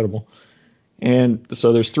 which is incredible. And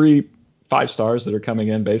so there's 3 5-stars that are coming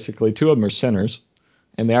in, basically. 2 of them are centers,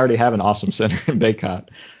 and they already have an awesome center in Baycott.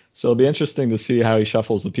 So it'll be interesting to see how he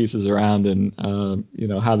shuffles the pieces around and,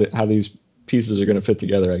 how these pieces are going to fit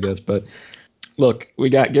together, I guess. But look, we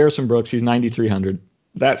got Garrison Brooks. He's 9,300.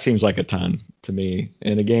 That seems like a ton to me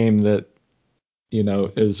in a game that,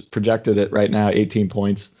 is projected at right now 18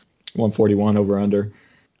 points, 141 over under.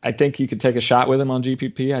 I think you could take a shot with him on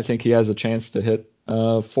GPP. I think he has a chance to hit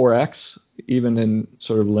 4X, even in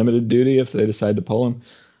sort of limited duty if they decide to pull him.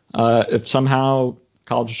 If somehow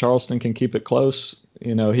College of Charleston can keep it close,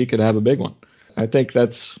 he could have a big one. I think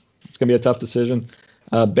it's going to be a tough decision.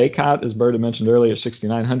 Baycott, as Bird had mentioned earlier,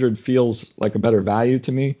 6,900 feels like a better value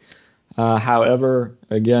to me. However,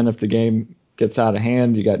 again, if the game gets out of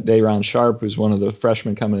hand, you got Day'Ron Sharp, who's one of the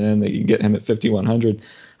freshmen coming in, that you can get him at 5,100.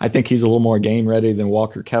 I think he's a little more game ready than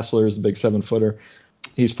Walker Kessler, is the big 7-footer.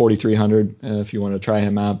 He's 4,300 if you want to try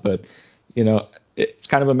him out. But, it's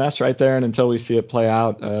kind of a mess right there. And until we see it play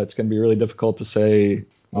out, it's going to be really difficult to say,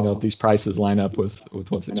 if these prices line up with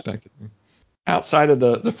what's expected. Outside of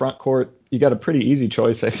the front court, you got a pretty easy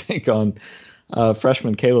choice, I think, on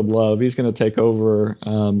freshman Caleb Love. He's going to take over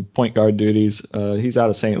point guard duties. He's out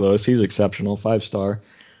of St. Louis. He's exceptional, 5-star.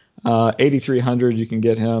 8,300, you can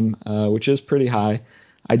get him, which is pretty high.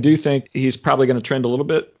 I do think he's probably going to trend a little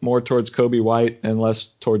bit more towards Kobe White and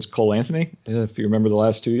less towards Cole Anthony, if you remember the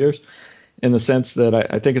last 2 years, in the sense that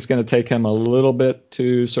I think it's going to take him a little bit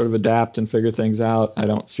to sort of adapt and figure things out. I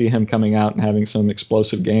don't see him coming out and having some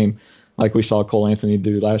explosive game like we saw Cole Anthony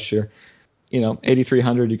do last year.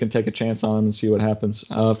 8,300, you can take a chance on him and see what happens.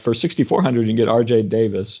 For 6,400, you can get RJ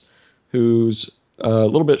Davis, who's a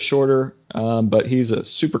little bit shorter, but he's a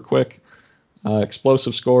super quick,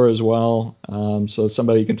 explosive scorer as well. So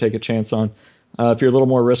somebody you can take a chance on. If you're a little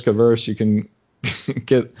more risk averse, you can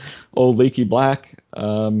get old Leaky Black.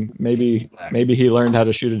 Maybe he learned how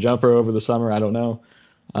to shoot a jumper over the summer. I don't know.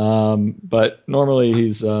 But normally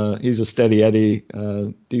he's a steady Eddie,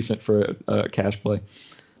 decent for a cash play.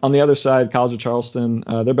 On the other side, College of Charleston,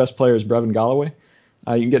 their best player is Brevin Galloway.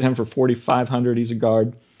 You can get him for 4,500. He's a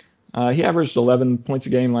guard. He averaged 11 points a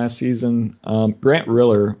game last season. Grant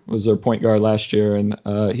Riller was their point guard last year, and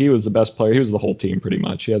he was the best player. He was the whole team pretty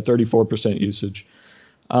much. He had 34% usage.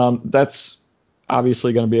 That's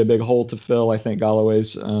obviously going to be a big hole to fill. I think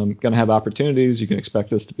Galloway's going to have opportunities. You can expect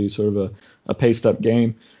this to be sort of a paced-up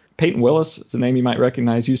game. Peyton Willis is a name you might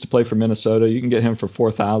recognize. He used to play for Minnesota. You can get him for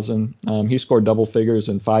 4,000. He scored double figures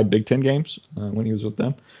in 5 Big Ten games when he was with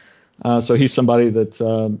them. So he's somebody that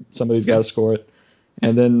somebody's got to score it.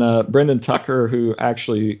 And then Brendan Tucker, who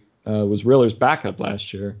actually was Riller's backup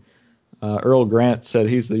last year. Earl Grant said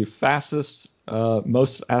he's the fastest,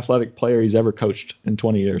 most athletic player he's ever coached in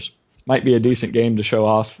 20 years. Might be a decent game to show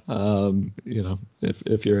off,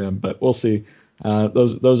 if you're him, but we'll see.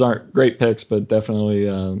 Those aren't great picks, but definitely,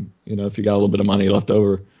 if you got a little bit of money left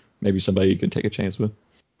over, maybe somebody you can take a chance with.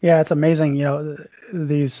 Yeah, it's amazing.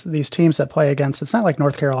 These teams that play against, it's not like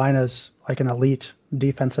North Carolina's like an elite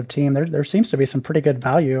defensive team. There seems to be some pretty good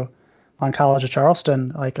value on College of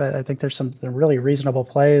Charleston. Like I think there's some really reasonable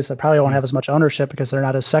plays that probably won't have as much ownership because they're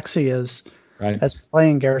not as sexy as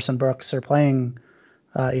playing Garrison Brooks or playing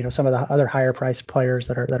some of the other higher priced players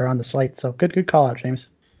that are on the slate. So good call out, James.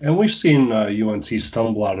 And we've seen UNC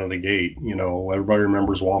stumble out of the gate. Everybody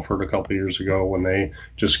remembers Wofford a couple of years ago when they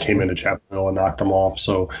just came into Chapel Hill and knocked them off.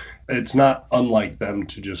 So it's not unlike them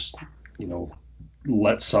to just,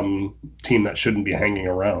 let some team that shouldn't be hang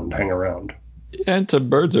around. And to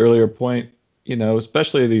Bird's earlier point,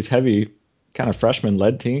 especially these heavy kind of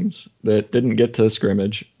freshman-led teams that didn't get to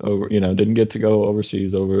scrimmage over, didn't get to go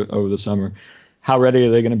overseas over the summer. How ready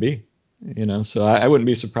are they going to be? So I wouldn't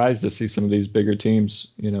be surprised to see some of these bigger teams,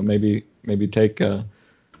 maybe take a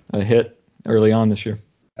hit early on this year.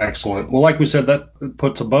 Excellent. Well, like we said, that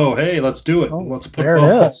puts a bow. Hey, let's do it. Let's put there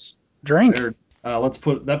it is. Drink.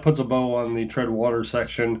 That puts a bow on the Treadwater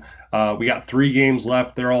section. We got 3 games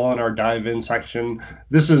left. They're all on our dive-in section.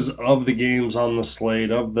 This is of the games on the slate,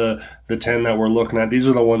 of the 10 that we're looking at. These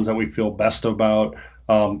are the ones that we feel best about.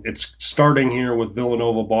 It's starting here with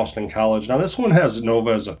Villanova Boston College. Now, this one has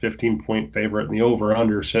Nova as a 15-point favorite, and the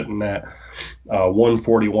over-under sitting at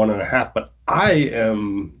 141.5. But I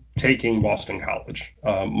am taking Boston College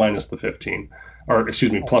minus the 15. or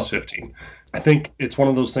excuse me, plus 15. I think it's one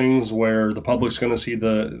of those things where the public's going to see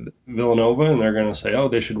the Villanova and they're going to say, oh,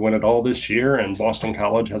 they should win it all this year. And Boston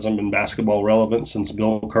College hasn't been basketball relevant since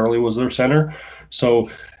Bill Curley was their center. So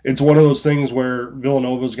it's one of those things where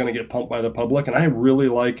Villanova is going to get pumped by the public. And I really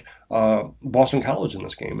like Boston College in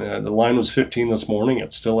this game. The line was 15 this morning.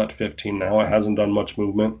 It's still at 15 now. It hasn't done much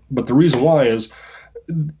movement. But the reason why is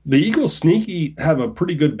the Eagles sneaky have a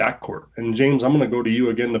pretty good backcourt. And James, I'm going to go to you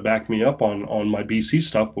again to back me up on my BC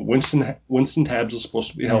stuff. But Winston Tabbs is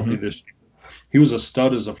supposed to be healthy this year. He was a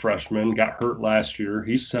stud as a freshman, got hurt last year.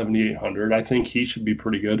 He's 7,800. I think he should be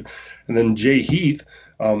pretty good. And then Jay Heath,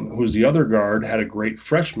 who's the other guard, had a great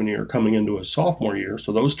freshman year coming into his sophomore year.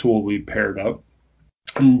 So those two will be paired up.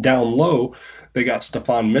 And down low, they got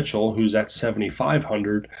Stephon Mitchell, who's at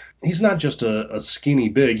 7,500. He's not just a skinny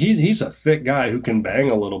big. He's a thick guy who can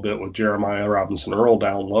bang a little bit with Jeremiah Robinson Earl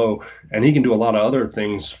down low, and he can do a lot of other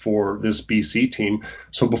things for this BC team.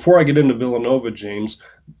 So before I get into Villanova, James,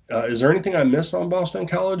 is there anything I missed on Boston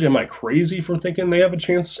College? Am I crazy for thinking they have a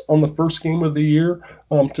chance on the first game of the year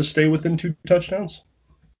to stay within 2 touchdowns?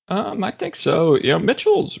 I think so.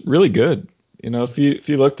 Mitchell's really good. If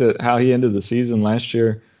you looked at how he ended the season last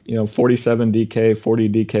year, 47 DK, 40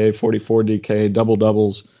 DK, 44 DK, double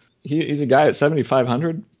doubles. He's a guy at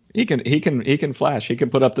 7,500. He can flash. He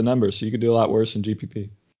can put up the numbers. So you could do a lot worse in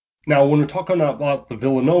GPP. Now, when we're talking about the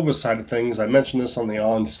Villanova side of things, I mentioned this on the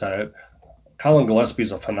onset. Colin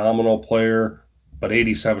Gillespie's a phenomenal player, but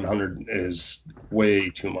 8,700 is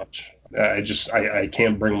way too much. I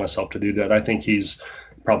can't bring myself to do that. I think he's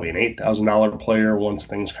probably an $8,000 player once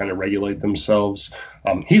things kind of regulate themselves.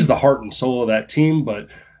 He's the heart and soul of that team, but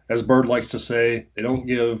as Bird likes to say, they don't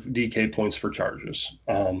give DK points for charges.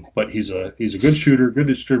 But he's a good shooter, good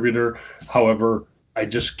distributor. However, I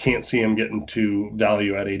just can't see him getting to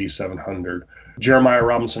value at 8,700. Jeremiah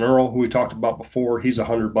Robinson Earl, who we talked about before, he's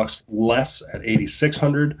 $100 less at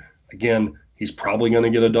 8,600. Again, he's probably going to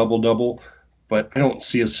get a double-double, but I don't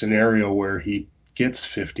see a scenario where he gets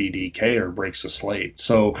 50 DK or breaks a slate.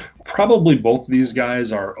 So probably both of these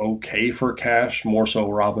guys are okay for cash, more so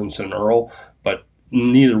Robinson Earl, but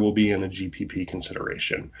neither will be in a GPP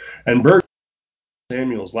consideration. And Bird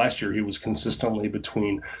Samuels, last year he was consistently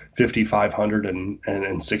between 5,500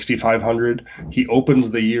 and 6,500. He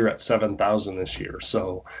opens the year at 7,000 this year.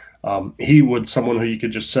 So he would someone who you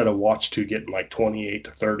could just set a watch to getting like 28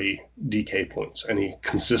 to 30 DK points, and he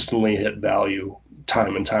consistently hit value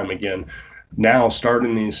time and time again. Now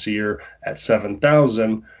starting this year at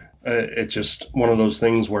 7,000, it's just one of those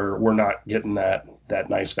things where we're not getting that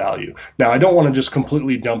nice value. Now, I don't want to just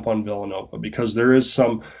completely dump on Villanova because there is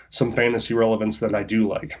some fantasy relevance that I do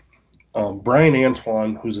like. Brian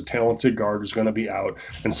Antoine, who's a talented guard, is going to be out,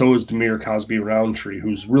 and so is Demir Cosby-Roundtree,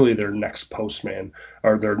 who's really their next postman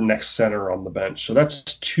or their next center on the bench. So that's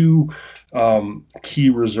 2 key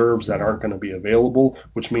reserves that aren't going to be available,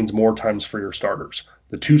 which means more times for your starters.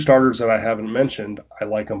 The 2 starters that I haven't mentioned, I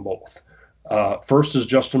like them both. First is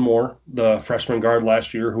Justin Moore, the freshman guard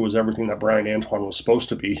last year, who was everything that Brian Antoine was supposed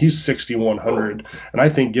to be. He's 6,100, and I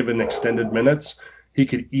think given extended minutes, he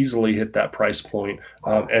could easily hit that price point,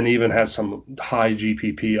 and even has some high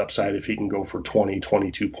GPP upside if he can go for 20,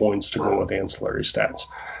 22 points to go with ancillary stats.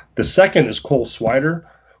 The second is Cole Swider.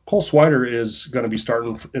 Cole Swider is going to be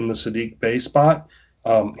starting in the Saddiq Bey spot.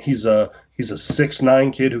 He's a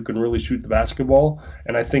 6'9" kid who can really shoot the basketball,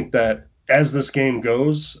 and I think that as this game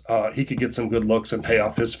goes, he could get some good looks and pay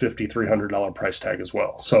off his $5,300 price tag as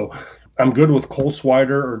well. So I'm good with Cole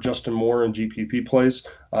Swider or Justin Moore in GPP plays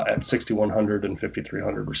at 6,100 and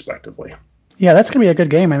 5,300 respectively. Yeah, that's gonna be a good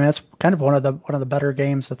game. I mean, that's kind of one of the better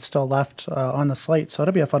games that's still left on the slate. So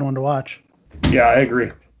it'll be a fun one to watch. Yeah, I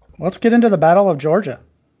agree. Let's get into the Battle of Georgia.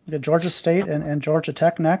 We got Georgia State and Georgia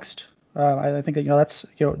Tech next. I think that that's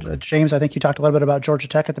James. I think you talked a little bit about Georgia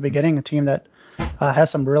Tech at the beginning, a team that has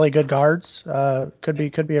some really good guards. Could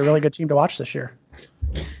be a really good team to watch this year.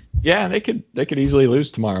 Yeah, they could easily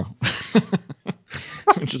lose tomorrow,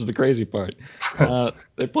 which is the crazy part.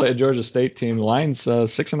 They play a Georgia State team. The line's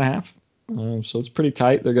 6.5, so it's pretty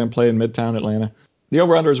tight. They're going to play in Midtown Atlanta. The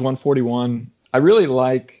over/under is 141. I really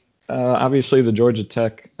like obviously the Georgia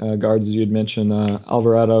Tech guards, as you had mentioned,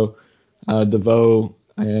 Alvarado, DeVoe,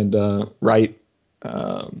 and Wright,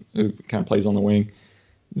 who kind of plays on the wing.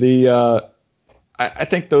 I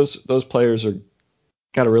think those players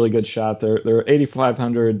got a really good shot. They're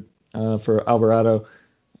 8,500 for Alvarado,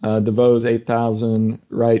 DeVoe's 8,000,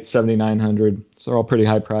 Wright 7,900. So they're all pretty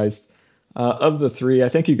high priced. Of the 3, I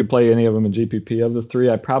think you could play any of them in GPP. Of the 3,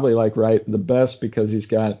 I probably like Wright the best because he's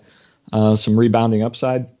got some rebounding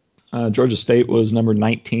upside. Georgia State was number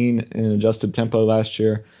 19 in adjusted tempo last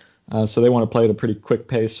year. So they want to play at a pretty quick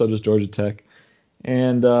pace. So does Georgia Tech.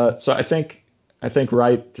 And so I think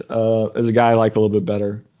Wright is a guy I like a little bit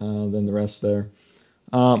better than the rest there.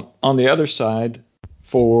 On the other side,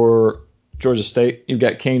 for Georgia State, you've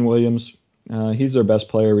got Kane Williams. He's their best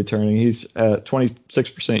player returning. He's at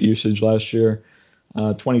 26% usage last year,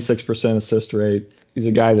 26% assist rate. He's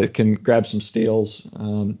a guy that can grab some steals,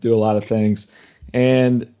 do a lot of things.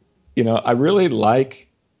 And, I really like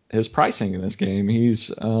his pricing in this game.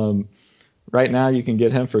 He's right now you can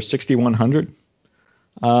get him for $6,100.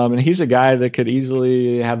 And he's a guy that could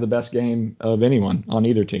easily have the best game of anyone on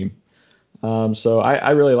either team. So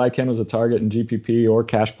I really like him as a target in GPP or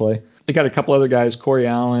cash play. They got a couple other guys. Corey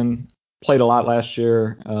Allen played a lot last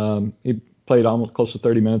year. He played almost close to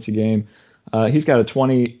 30 minutes a game. He's got a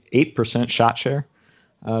 28% shot share.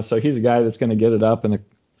 So he's a guy that's going to get it up in a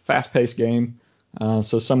fast-paced game.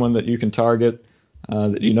 So someone that you can target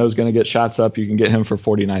that is going to get shots up, you can get him for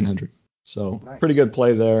 $4,900. So nice. Pretty good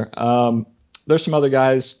play there. There's some other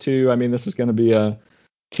guys too. I mean, this is going to be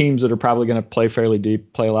teams that are probably going to play fairly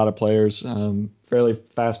deep, play a lot of players, fairly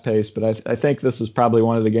fast-paced. But I think this is probably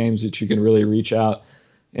one of the games that you can really reach out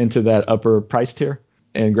into that upper price tier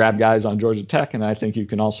and grab guys on Georgia Tech. And I think you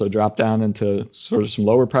can also drop down into sort of some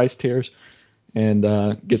lower price tiers and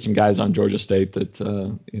get some guys on Georgia State that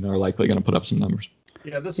are likely going to put up some numbers.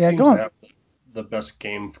 Yeah, this seems to have the best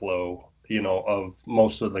game flow, of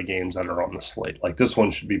most of the games that are on the slate. Like this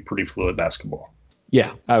one should be pretty fluid basketball.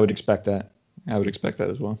 Yeah, I would expect that.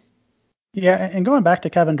 As well. Yeah, and going back to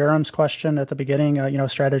Kevin Durham's question at the beginning,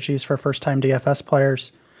 strategies for first-time DFS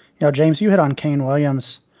players. James, you hit on Kane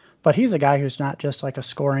Williams, but he's a guy who's not just like a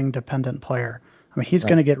scoring-dependent player. I mean, he's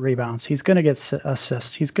going to get rebounds. He's going to get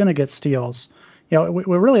assists. He's going to get steals.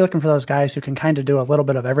 We're really looking for those guys who can kind of do a little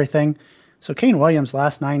bit of everything. So Kane Williams'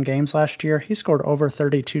 last 9 games last year, he scored over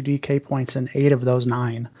 32 DK points in 8 of those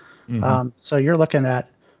 9. Mm-hmm. So you're looking at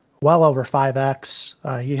well over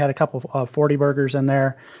 5x. He had a couple of 40 burgers in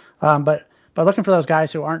there. But looking for those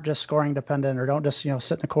guys who aren't just scoring dependent or don't just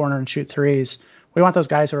sit in the corner and shoot threes. We want those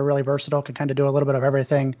guys who are really versatile, can kind of do a little bit of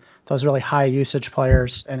everything. Those really high usage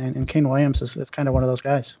players, and Kane Williams is kind of one of those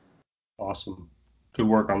guys. Awesome. Good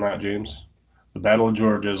work on that, James. The Battle of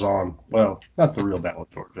Georgia is on. Well, not the real Battle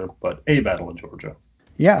of Georgia, but a Battle of Georgia.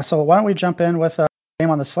 Yeah, so why don't we jump in with a game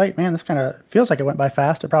on the slate? Man, this kind of feels like it went by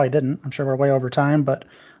fast. It probably didn't. I'm sure we're way over time. But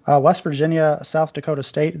West Virginia, South Dakota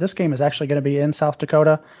State. This game is actually going to be in South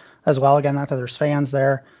Dakota as well. Again, not that there's fans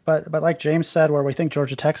there. But like James said, where we think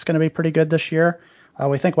Georgia Tech's going to be pretty good this year,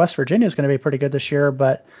 we think West Virginia is going to be pretty good this year.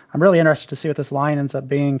 But I'm really interested to see what this line ends up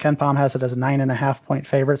being. KenPom has it as 9.5-point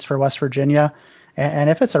favorites for West Virginia. And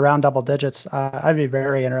if it's around double digits, I'd be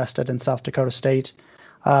very interested in South Dakota State.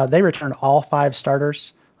 They returned all 5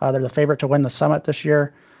 starters. They're the favorite to win the Summit this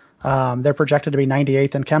year. They're projected to be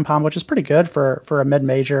 98th in KenPom, which is pretty good for a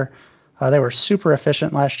mid-major. They were super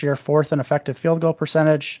efficient last year, 4th in effective field goal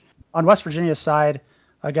percentage. On West Virginia's side,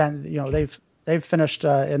 again, they've finished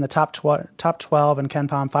in the top 12 in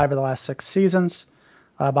KenPom 5 of the last 6 seasons.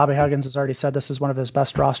 Bobby Huggins has already said this is one of his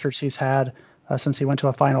best rosters he's had since he went to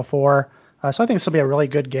a Final Four. So I think this will be a really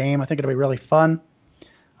good game. I think it'll be really fun.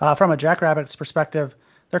 From a Jackrabbits perspective,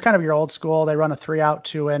 they're kind of your old school. They run a 3-out,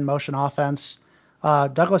 2-in motion offense.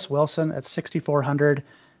 Douglas Wilson at 6,400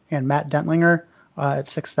 and Matt Dentlinger at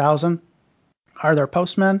 6,000 are their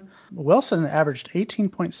postmen. Wilson averaged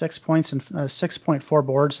 18.6 points and 6.4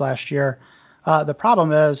 boards last year. The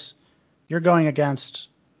problem is you're going against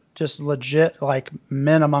just legit like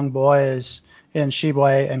men among boys in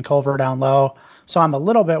Sheboy and Culver down low. So I'm a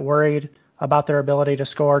little bit worried about their ability to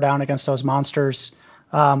score down against those monsters.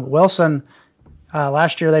 Wilson,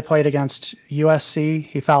 last year they played against USC.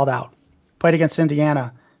 He fouled out. Played against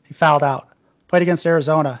Indiana. He fouled out. Played against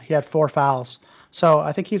Arizona. He had 4 fouls. So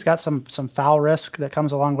I think he's got some foul risk that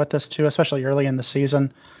comes along with this too, especially early in the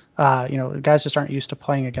season. Guys just aren't used to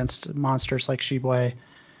playing against monsters like Sheboy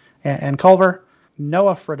and Culver.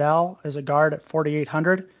 Noah Friedel is a guard at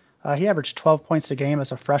 4,800. He averaged 12 points a game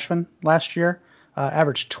as a freshman last year.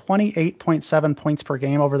 Averaged 28.7 points per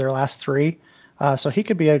game over their last 3. So he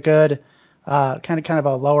could be a good kind of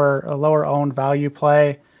a lower owned value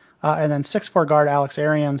play. And then 6'4" guard Alex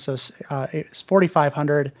Arians is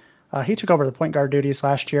 4,500. He took over the point guard duties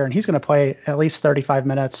last year, and he's going to play at least 35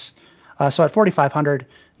 minutes. So at 4,500,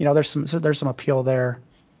 there's some appeal there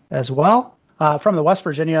as well. From the West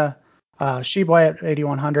Virginia, Sheboy at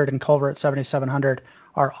 8,100 and Culver at 7,700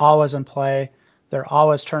 are always in play. They're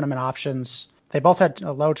always tournament options. They both had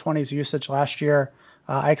a low 20s usage last year.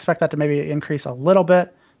 I expect that to maybe increase a little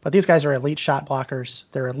bit, but these guys are elite shot blockers.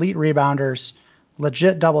 They're elite rebounders,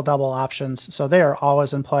 legit double-double options. So they are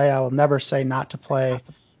always in play. I will never say not to play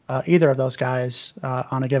either of those guys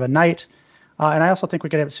on a given night. And I also think we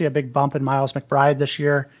could see a big bump in Miles McBride this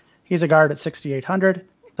year. He's a guard at 6,800.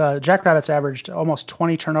 The Jackrabbits averaged almost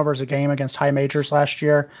 20 turnovers a game against high majors last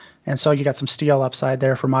year, and so you got some steal upside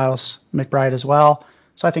there for Miles McBride as well.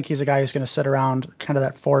 So I think he's a guy who's going to sit around kind of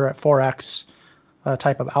that 4x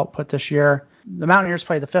type of output this year. The Mountaineers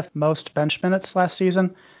played the 5th most bench minutes last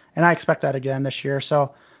season, and I expect that again this year.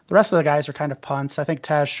 So the rest of the guys are kind of punts. I think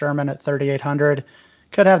Taz Sherman at 3,800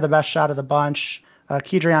 could have the best shot of the bunch.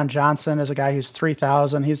 Kedrion Johnson is a guy who's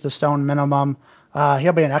 3,000. He's the stone minimum.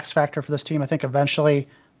 He'll be an X factor for this team, I think, eventually.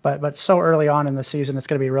 But so early on in the season, it's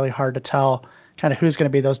going to be really hard to tell kind of who's going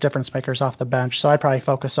to be those difference makers off the bench. So I'd probably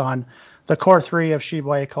focus on the core 3 of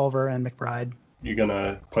Sheboy, Culver, and McBride. You going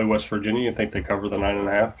to play West Virginia? You think they cover the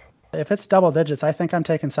 9.5? If it's double digits, I think I'm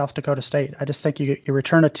taking South Dakota State. I just think you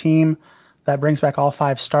return a team that brings back all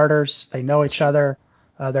 5 starters. They know each other.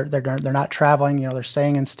 They're not traveling. They're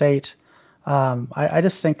staying in state. I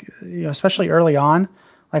just think, especially early on,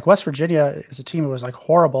 like West Virginia is a team who was like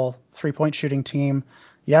horrible 3-point shooting team.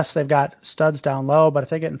 Yes, they've got studs down low, but if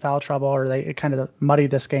they get in foul trouble or they kind of muddy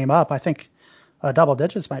this game up, I think double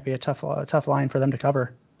digits might be a tough line for them to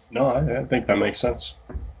cover. No, I think that makes sense.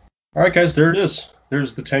 All right, guys, there it is.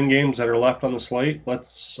 There's the 10 games that are left on the slate.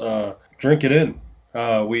 Let's drink it in.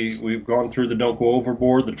 We've gone through the don't go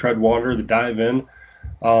overboard, the tread water, the dive in.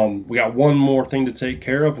 We got one more thing to take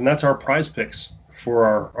care of, and that's our prize picks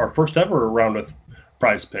for our first ever round of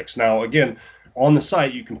prize picks. Now, again, on the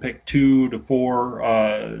site, you can pick 2 to 4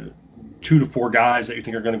 guys that you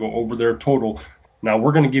think are going to go over their total. Now,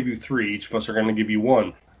 we're going to give you 3. Each of us are going to give you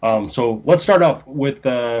 1. So let's start off with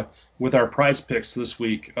our prize picks this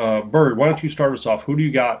week. Bird, why don't you start us off? Who do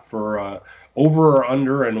you got for over or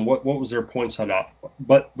under, and what was their points set up?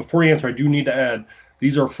 But before you answer, I do need to add,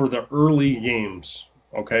 these are for the early games,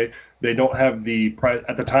 okay? They don't have the prize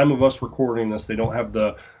at the time of us recording this. They don't have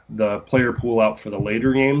the player pool out for the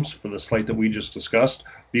later games for the slate that we just discussed.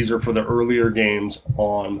 These are for the earlier games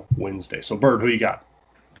on Wednesday. So, Bird, who you got?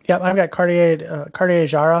 Yep, I've got Cartier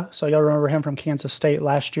Jara. So you'll remember him from Kansas State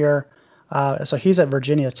last year. So he's at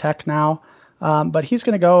Virginia Tech now. But he's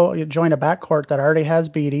going to go join a backcourt that already has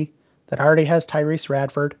Beatty, that already has Tyrese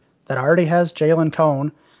Radford, that already has Jalen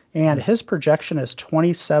Cone, and his projection is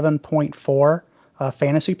 27.4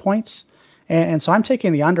 fantasy points. And so I'm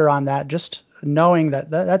taking the under on that, just knowing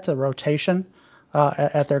that's a rotation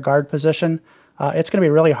at their guard position. It's going to be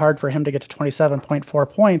really hard for him to get to 27.4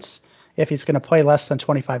 points if he's going to play less than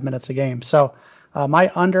 25 minutes a game. So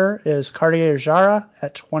my under is Cartier Jara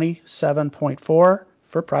at 27.4 for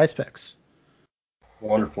prize picks.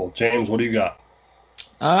 Wonderful. James, what do you got?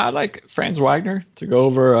 I like Franz Wagner to go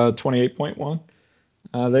over 28.1.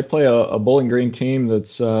 They play a Bowling Green team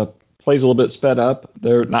that's plays a little bit sped up.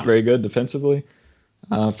 They're not very good defensively.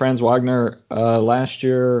 Franz Wagner last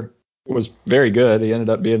year was very good. He ended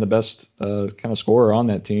up being the best kind of scorer on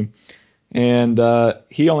that team. And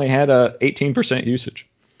he only had a 18% usage.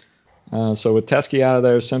 So with Teskey out of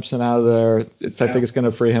there, Simpson out of there, I think it's going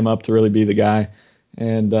to free him up to really be the guy.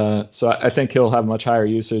 And so I think he'll have much higher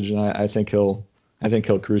usage, and I think he'll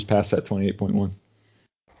cruise past that 28.1.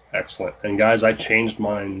 Excellent. And guys, I changed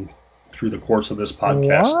mine through the course of this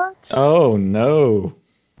podcast. What? Oh no.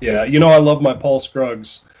 Yeah, I love my Paul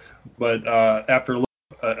Scruggs, but after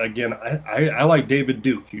again, I like David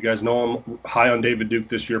Duke. You guys know I'm high on David Duke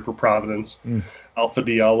this year for Providence. Alpha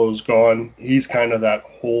Diallo's gone. He's kind of that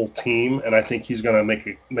whole team, and I think he's going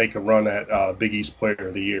to make a run at Big East Player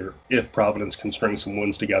of the Year if Providence can string some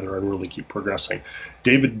wins together and really keep progressing.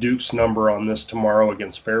 David Duke's number on this tomorrow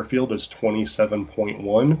against Fairfield is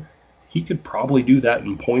 27.1. He could probably do that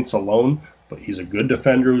in points alone, but he's a good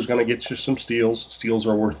defender who's going to get you some steals. Steals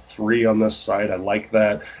are worth 3 on this side. I like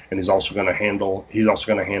that, and he's also going to hand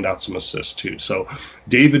out some assists too. So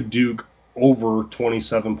David Duke over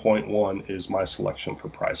 27.1 is my selection for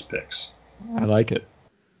prize picks. I like it.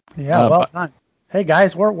 Yeah, well done. Hey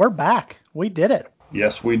guys, we're back. We did it.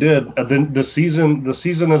 Yes, we did. The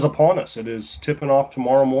season is upon us. It is tipping off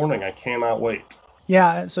tomorrow morning. I cannot wait.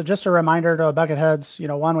 Yeah, so just a reminder to Bucketheads,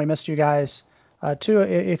 1, we missed you guys. 2,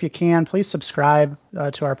 if you can, please subscribe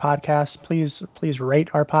to our podcast. Please rate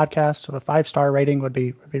our podcast. So a 5-star rating would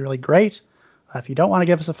be really great. If you don't want to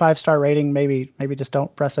give us a 5-star rating, maybe just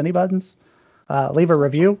don't press any buttons. Leave a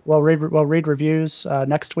review. We'll read reviews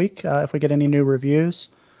next week if we get any new reviews.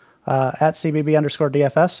 At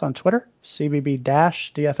CBB_DFS on Twitter,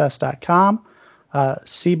 CBB-DFS.com,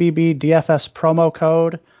 CBB DFS promo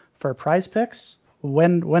code for prize picks.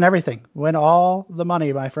 Win everything. Win all the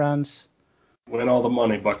money, my friends. Win all the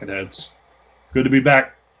money, Bucketheads. Good to be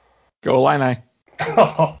back. Go Illini.